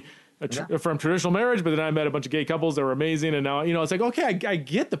to be affirm traditional marriage, but then I met a bunch of gay couples that were amazing, and now, it's like, okay, I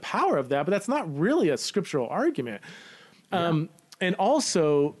get the power of that, but that's not really a scriptural argument. And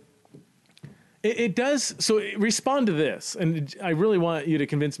also, it does, so respond to this, and I really want you to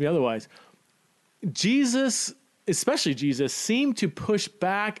convince me otherwise. Jesus, especially Jesus, seemed to push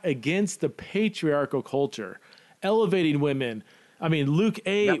back against the patriarchal culture, elevating women. I mean, Luke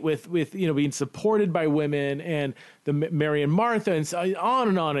 8 with being supported by women, and the Mary and Martha, and so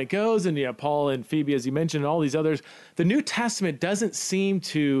on it goes, and Paul and Phoebe, as you mentioned, and all these others. The New Testament doesn't seem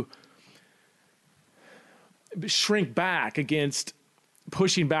to shrink back against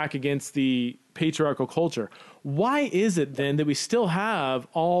pushing back against the patriarchal culture. Why is it then that we still have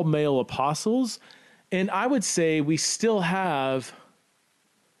all male apostles? And I would say we still have,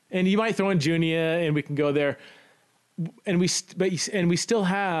 and you might throw in Junia and we can go there, and we still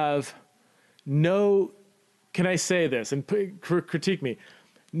have no, can I say this and critique me,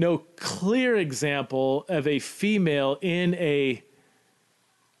 no clear example of a female in a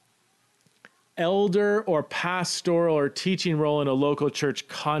elder or pastoral or teaching role in a local church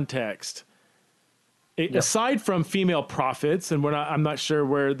context. Aside from female prophets, and I'm not sure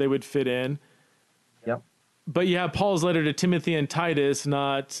where they would fit in. Yep. But you have Paul's letter to Timothy and Titus,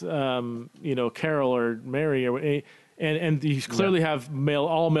 not Carol or Mary, and you clearly have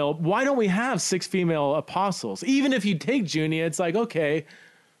all male. Why don't we have 6 female apostles? Even if you take Junia, it's like, okay,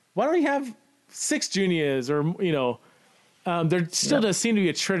 why don't we have 6 Junias, or there still does seem to be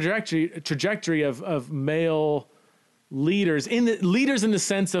a trajectory of male leaders in the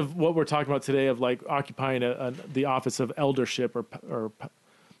sense of what we're talking about today, of like occupying the office of eldership or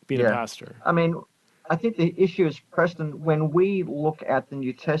being a pastor. I mean, I think the issue is, Preston, when we look at the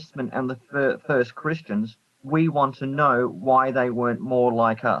New Testament and the first Christians, we want to know why they weren't more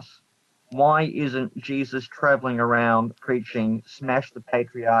like us. Why isn't Jesus traveling around preaching smash the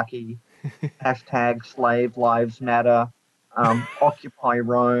patriarchy, hashtag slave lives matter, occupy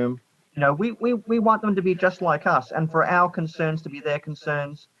Rome? We want them to be just like us, and for our concerns to be their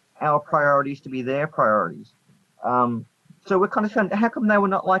concerns, our priorities to be their priorities. So we're kind of saying, how come they were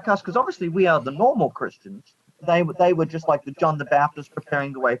not like us? Because obviously we are the normal Christians. They were just like the John the Baptist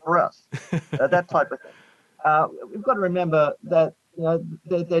preparing the way for us, that type of thing. We've got to remember that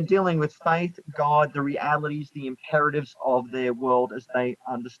they're dealing with faith, God, the realities, the imperatives of their world as they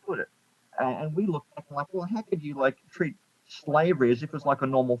understood it. And we look back and like, well, how could you treat slavery as if it's like a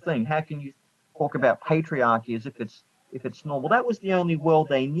normal thing? How can you talk about patriarchy as if it's normal? That was the only world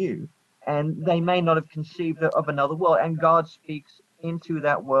they knew, and they may not have conceived of another world. And God speaks into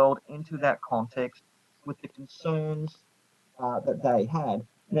that world, into that context, with the concerns that they had.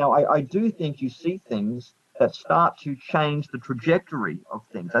 Now, I do think you see things that start to change the trajectory of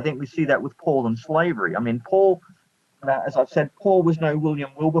things. I think we see that with Paul and slavery. I mean, Paul, as I've said, Paul was no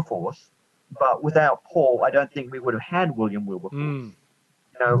William Wilberforce, but without Paul, I don't think we would have had William Wilberforce.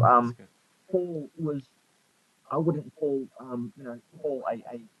 Paul was, I wouldn't call, Paul a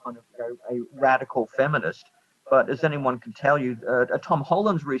kind of a radical feminist, but as anyone can tell you, Tom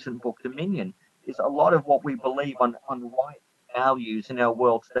Holland's recent book, Dominion, is a lot of what we believe on right values in our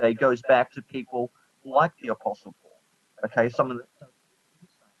world today goes back to people like the Apostle Paul. Okay, some of the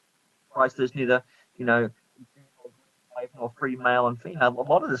Christ, there's neither, you know, slave nor free male and female. A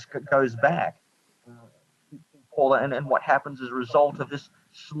lot of this goes back. Uh, Paul, and what happens as a result of this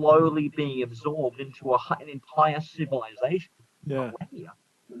slowly being absorbed into an entire civilization, Yeah. millennia.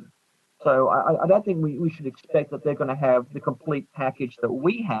 So I don't think we should expect that they're going to have the complete package that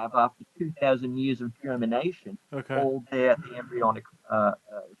we have after 2,000 years of germination, Okay. all there at the embryonic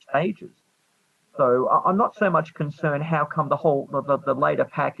stages. So I'm not so much concerned how come the later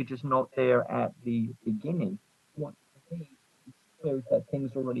package is not there at the beginning. What for me shows that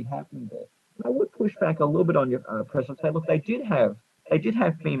things already happened there. I would push back a little bit on your president. Say, look, they did have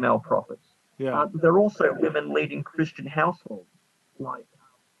female prophets. Yeah. There are also women leading Christian households, like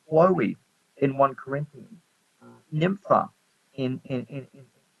Chloe in 1 Corinthians, Nympha in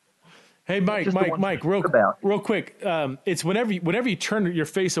Hey, Mike, just the ones Mike, we talk about. real quick. It's whenever you turn your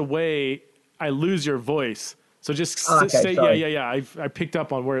face away, I lose your voice. So just stay. Sorry. Yeah. I picked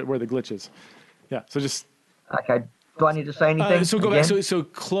up on where the glitch is. Yeah. So just. Okay. Do I need to say anything? So go again? back. So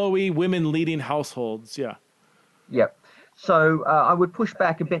Chloe, women leading households. Yeah. Yep. So I would push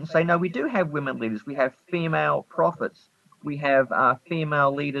back a bit and say, no, we do have women leaders. We have female prophets. We have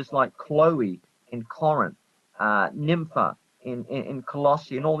female leaders like Chloe in Corinth, Nympha in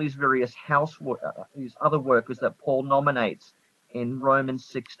Colossae, and all these various these other workers that Paul nominates in Romans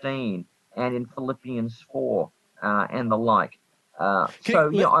 16 and in Philippians 4 and the like.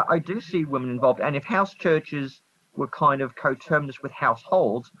 I do see women involved. And if house churches were kind of coterminous with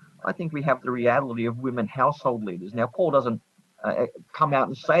households, I think we have the reality of women household leaders. Now, Paul doesn't come out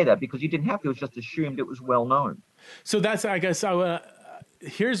and say that because he didn't have to. It was just assumed it was well known. So that's, I guess,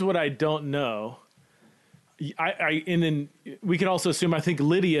 here's what I don't know. And then we can also assume, I think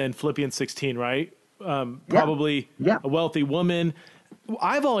Lydia in Philippians 16, right? Probably a wealthy woman.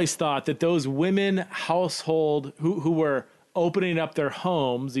 I've always thought that those women household who were opening up their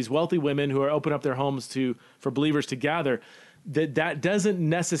homes, these wealthy women who are opening up their homes for believers to gather, that doesn't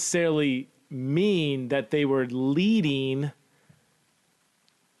necessarily mean that they were leading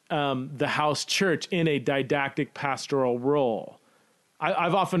the house church in a didactic pastoral role.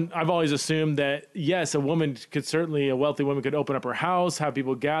 I've always assumed that, yes, a wealthy woman could open up her house, have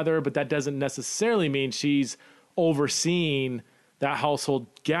people gather, but that doesn't necessarily mean she's overseeing that household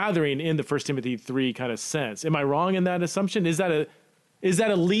gathering in the 1 Timothy 3 kind of sense. Am I wrong in that assumption? Is that a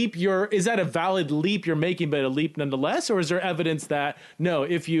valid leap you're making, but a leap nonetheless? Or is there evidence that, no,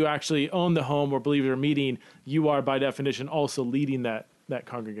 if you actually own the home or believers are meeting, you are by definition also leading that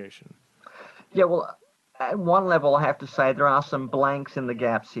congregation? Yeah, well, at one level, I have to say there are some blanks in the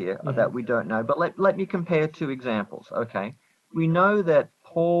gaps here that we don't know. But let me compare 2 examples, okay? We know that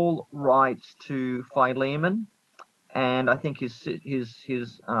Paul writes to Philemon, and I think his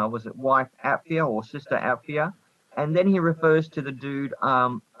was it wife Apphia or sister Apphia, and then he refers to the dude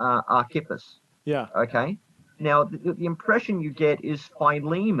Archippus. Yeah. Okay. Now the impression you get is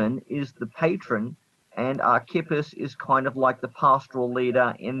Philemon is the patron, and Archippus is kind of like the pastoral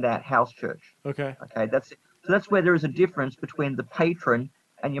leader in that house church. Okay. Okay. That's it. So that's where there is a difference between the patron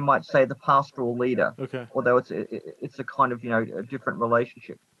and you might say the pastoral leader. Okay. Although it's a kind of a different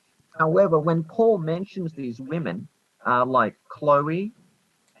relationship. However, when Paul mentions these women, like Chloe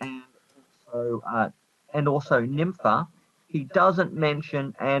and also Nympha, he doesn't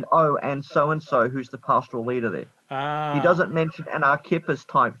mention and so who's the pastoral leader there. He doesn't mention an Archippus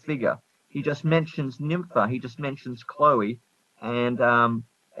type figure. He just mentions Nympha. He just mentions Chloe, and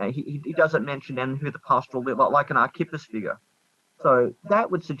he doesn't mention and who the pastoral leader, like an Archippus figure. So that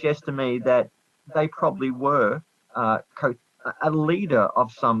would suggest to me that they probably were a leader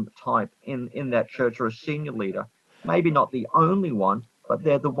of some type in that church, or a senior leader. Maybe not the only one, but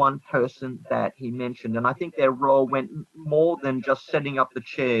they're the one person that he mentioned. And I think their role went more than just setting up the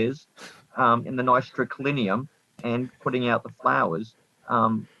chairs in the nice triclinium and putting out the flowers.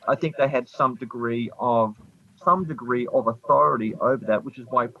 I think they had some degree of authority over that, which is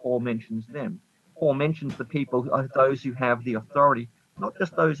why Paul mentions them. Paul mentions the people, those who have the authority, not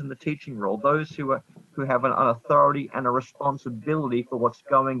just those in the teaching role, those who have an authority and a responsibility for what's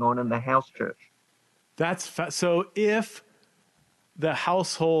going on in the house church. So if the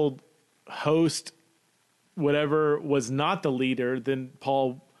household host, whatever, was not the leader, then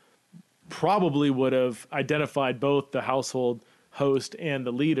Paul probably would have identified both the household host and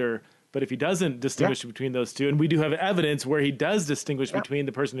the leader. But if he doesn't distinguish between those two, and we do have evidence where he does distinguish between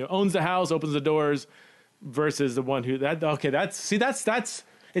the person who owns the house, opens the doors, versus the one who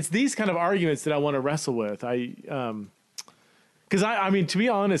it's these kind of arguments that I want to wrestle with. Because I mean, to be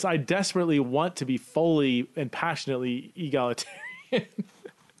honest, I desperately want to be fully and passionately egalitarian.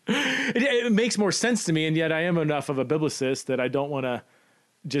 It makes more sense to me, and yet I am enough of a biblicist that I don't want to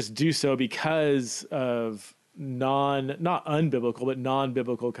just do so because of not unbiblical, but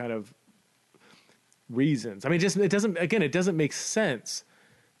non-biblical kind of reasons. I mean, it doesn't make sense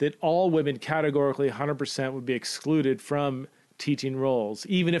that all women categorically 100% would be excluded from teaching roles,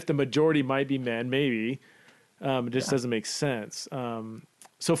 even if the majority might be men, maybe. It just doesn't make sense.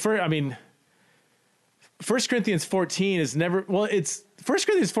 First Corinthians 14 is never, well, it's First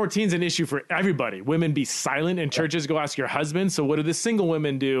Corinthians 14 is an issue for everybody. Women be silent in churches, go ask your husband. So what do the single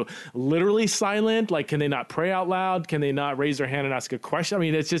women do? Literally silent? Like, can they not pray out loud? Can they not raise their hand and ask a question? I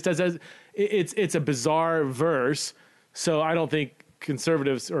mean, it's just it's a bizarre verse. So I don't think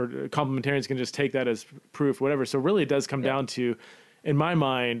conservatives or complementarians can just take that as proof, whatever. So really it does come down to, in my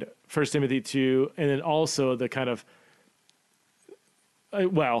mind, 1 Timothy 2, and then also the kind of,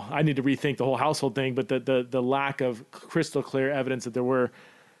 well, I need to rethink the whole household thing, but the lack of crystal clear evidence that there were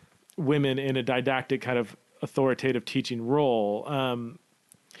women in a didactic kind of authoritative teaching role.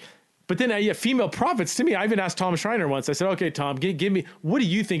 But then, female prophets, to me, I even asked Tom Schreiner once, I said, okay, Tom, give me, what do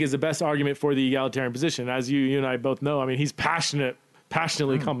you think is the best argument for the egalitarian position? As you and I both know, I mean, he's passionately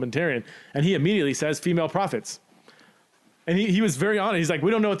complementarian, and he immediately says female prophets. And he was very honest. He's like, we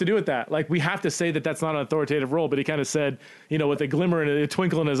don't know what to do with that. Like, we have to say that that's not an authoritative role. But he kind of said, with a glimmer and a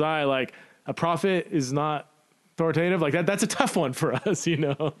twinkle in his eye, like, a prophet is not authoritative. Like, that's a tough one for us,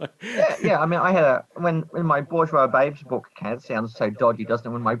 Yeah. I mean, I had when my Bourgeois Babes book came, it sounds so dodgy, doesn't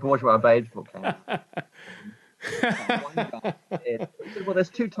it? When my Bourgeois Babes book came, one guy said, well, there's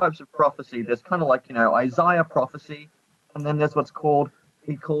two types of prophecy. There's kind of like, Isaiah prophecy, and then there's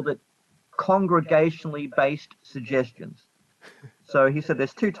he called it congregationally based suggestions. So he said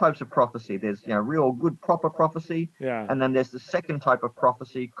there's two types of prophecy. There's real good proper prophecy, and then there's the second type of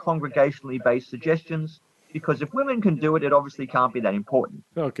prophecy, congregationally based suggestions. Because if women can do it, it obviously can't be that important.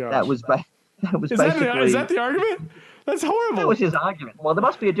 Oh gosh. That was basically. Is that the argument? That's horrible. That was his argument. Well, there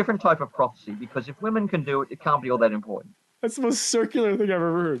must be a different type of prophecy because if women can do it, it can't be all that important. That's the most circular thing I've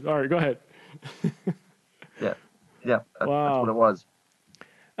ever heard. All right, go ahead. Yeah, that's what it was.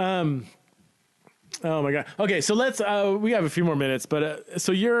 Oh my God. Okay, so let's. We have a few more minutes, but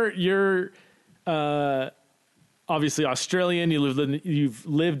so you're obviously Australian. You've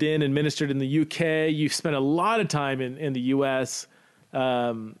lived in and ministered in the UK. You've spent a lot of time in the US,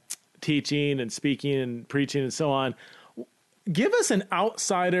 teaching and speaking and preaching and so on. Give us an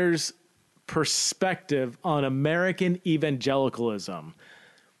outsider's perspective on American evangelicalism.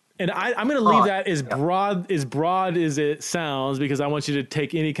 And I'm going to leave that as broad as it sounds, because I want you to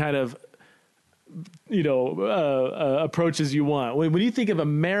take any kind of approaches you want. When you think of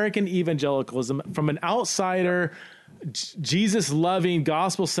American evangelicalism from an outsider, Jesus-loving,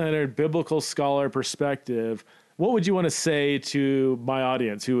 gospel-centered, biblical scholar perspective, what would you want to say to my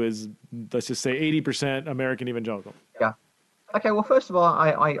audience, who is, let's just say, 80% American evangelical? Yeah. Okay. Well, first of all,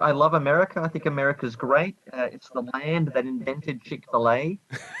 I love America. I think America's great. It's the land that invented Chick-fil-A.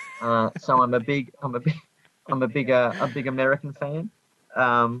 So I'm a big American fan.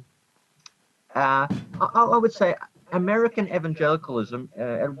 I would say American evangelicalism,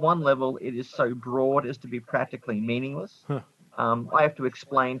 at one level, it is so broad as to be practically meaningless. Huh. I have to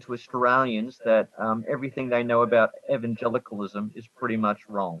explain to Australians that everything they know about evangelicalism is pretty much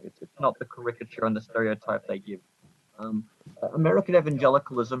wrong. It's not the caricature and the stereotype they give. American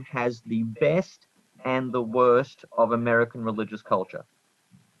evangelicalism has the best and the worst of American religious culture.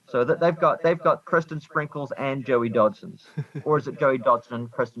 So that they've got Preston Sprinkles and Joey Dodson's, or is it Joey Dodson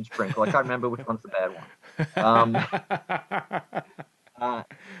and Preston Sprinkle? I can't remember which one's the bad one.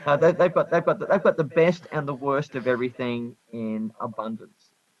 They've got the best and the worst of everything in abundance.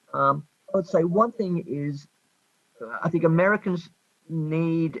 I would say one thing is, I think Americans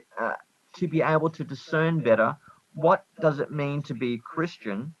need to be able to discern better what does it mean to be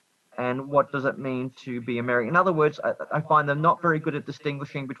Christian and what does it mean to be American. In other words, I find them not very good at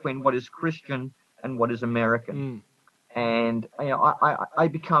distinguishing between what is Christian and what is American. And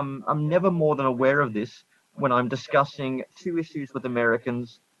I'm never more than aware of this when I'm discussing two issues with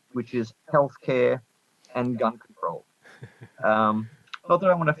Americans, which is healthcare and gun control. Not that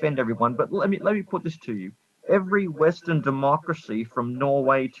I want to offend everyone, but let me put this to you. Every Western democracy from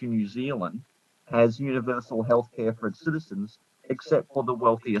Norway to New Zealand has universal health care for its citizens, except for the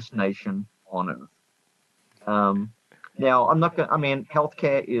wealthiest nation on earth. Now,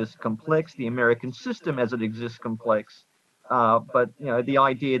 healthcare is complex. The American system as it exists complex. But, the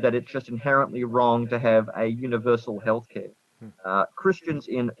idea that it's just inherently wrong to have a universal healthcare. Christians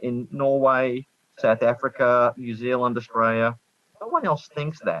in Norway, South Africa, New Zealand, Australia, no one else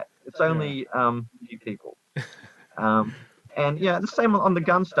thinks that. It's only few people. And the same on the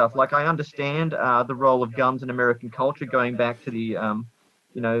gun stuff. Like, I understand the role of guns in American culture, going back to the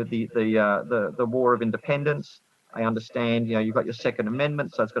the War of Independence. I understand, you've got your Second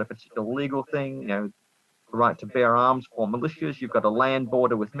Amendment, so it's got a particular legal thing, the right to bear arms for militias. You've got a land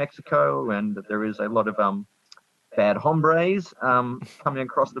border with Mexico, and there is a lot of bad hombres coming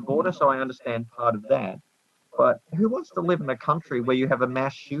across the border, so I understand part of that. But who wants to live in a country where you have a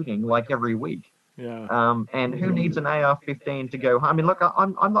mass shooting like every week? Yeah. And who needs an AR-15 to go? I mean, look,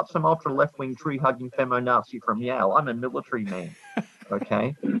 I'm not some ultra left-wing tree-hugging femo-Nazi from Yale. I'm a military man.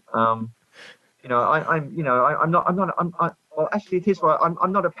 Okay. Well, actually, here's why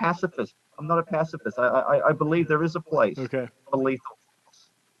I'm not a pacifist. I'm not a pacifist. I believe there is a place Okay. for lethal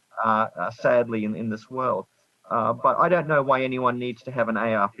force, sadly, in this world. But I don't know why anyone needs to have an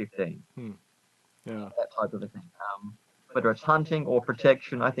AR-15. Yeah. That type of a thing. Whether it's hunting or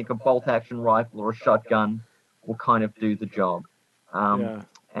protection, I think a bolt-action rifle or a shotgun will kind of do the job. Yeah.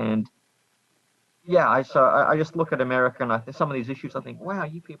 And yeah, I just look at America and some of these issues. I think, wow,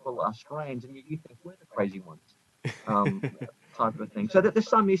 you people are strange, and you think we're the crazy ones, type of thing. So there's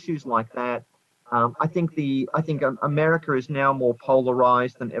some issues like that. I think America is now more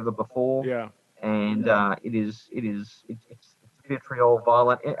polarized than ever before. Yeah. And it's vitriol,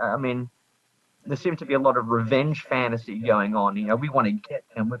 violent. I mean, there seems to be a lot of revenge fantasy going on. We want to get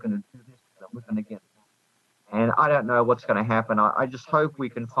them. We're going to do this. We're going to get them. And I don't know what's going to happen. I just hope we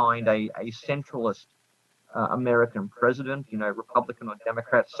can find a centralist American president, Republican or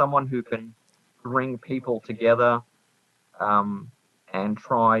Democrat, someone who can bring people together and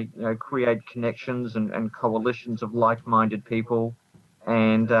try, create connections and coalitions of like-minded people.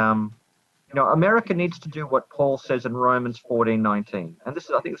 And America needs to do what Paul says in Romans 14:19. And I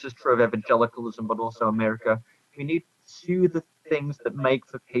think this is true of evangelicalism, but also America. We need to pursue the things that make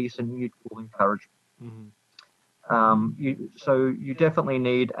for peace and mutual encouragement. Mm-hmm. So you definitely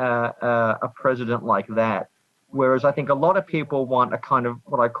need a president like that. Whereas I think a lot of people want a kind of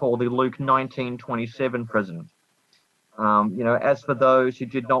what I call the Luke 19:27 president. As for those who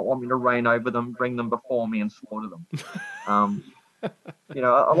did not want me to reign over them, bring them before me and slaughter them.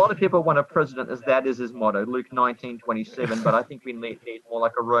 A lot of people want a president as that is his motto, Luke 19:27, but I think we need more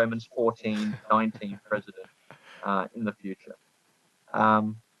like a Romans 14:19 president in the future.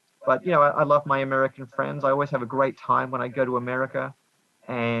 But I love my American friends. I always have a great time when I go to America,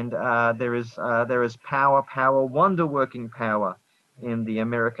 and there is power, wonder-working power in the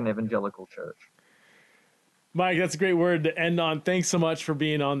American Evangelical Church. Mike, that's a great word to end on. Thanks so much for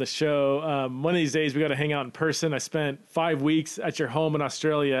being on the show. One of these days, we got to hang out in person. I spent 5 weeks at your home in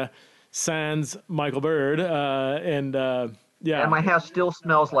Australia, sans Michael Bird, and yeah. And my house still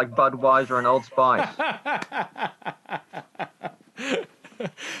smells like Budweiser and Old Spice.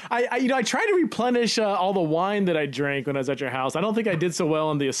 I tried to replenish all the wine that I drank when I was at your house. I don't think I did so well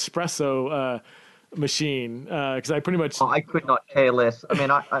on the espresso machine because I pretty much. Oh, I could not care less. I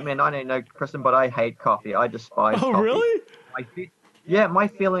don't know, Kristen, but I hate coffee. I despise coffee. Oh, really?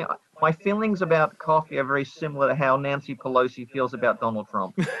 My feelings about coffee are very similar to how Nancy Pelosi feels about Donald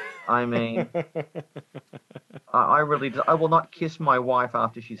Trump. I mean, I really do. I will not kiss my wife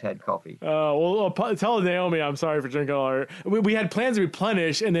after she's had coffee. Well, tell Naomi I'm sorry for drinking all her. We had plans to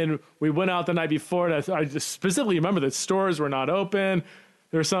replenish, and then we went out the night before, and I just specifically remember that stores were not open.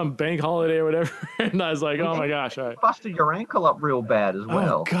 There was some bank holiday or whatever, and I was like, oh my gosh. You busted your ankle up real bad as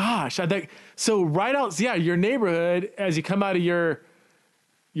well. Oh gosh. So right out, your neighborhood, as you come out of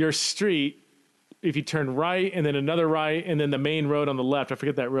your street, if you turn right and then another right and then the main road on the left, I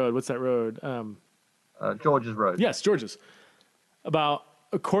forget that road. What's that road? George's Road. Yes, George's. About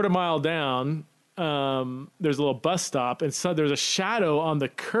a quarter mile down, there's a little bus stop, and so there's a shadow on the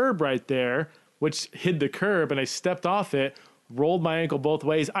curb right there, which hid the curb, and I stepped off it, rolled my ankle both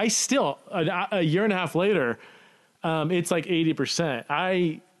ways. I still, a year and a half later, it's like 80%.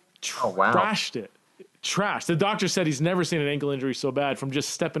 I trashed it. Trash. The doctor said he's never seen an ankle injury so bad from just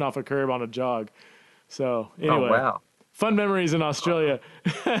stepping off a curb on a jog. So anyway, fun memories in Australia.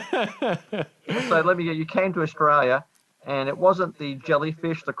 So you came to Australia, and it wasn't the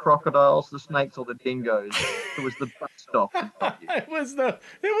jellyfish, the crocodiles, the snakes, or the dingoes. It was the bus stop. It was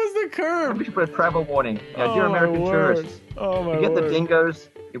the curb. We should put a travel warning. Dear American tourists, you get the dingoes,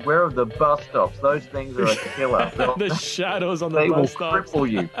 beware of the bus stops. Those things are a killer. The shadows on the bus stops. They will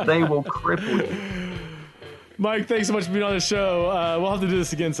cripple you. They will cripple you. Mike, thanks so much for being on the show. We'll have to do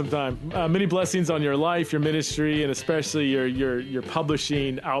this again sometime. Many blessings on your life, your ministry, and especially your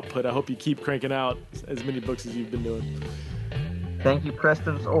publishing output. I hope you keep cranking out as many books as you've been doing. Thank you,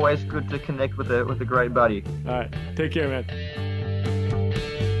 Preston. It's always good to connect with a great buddy. All right. Take care, man.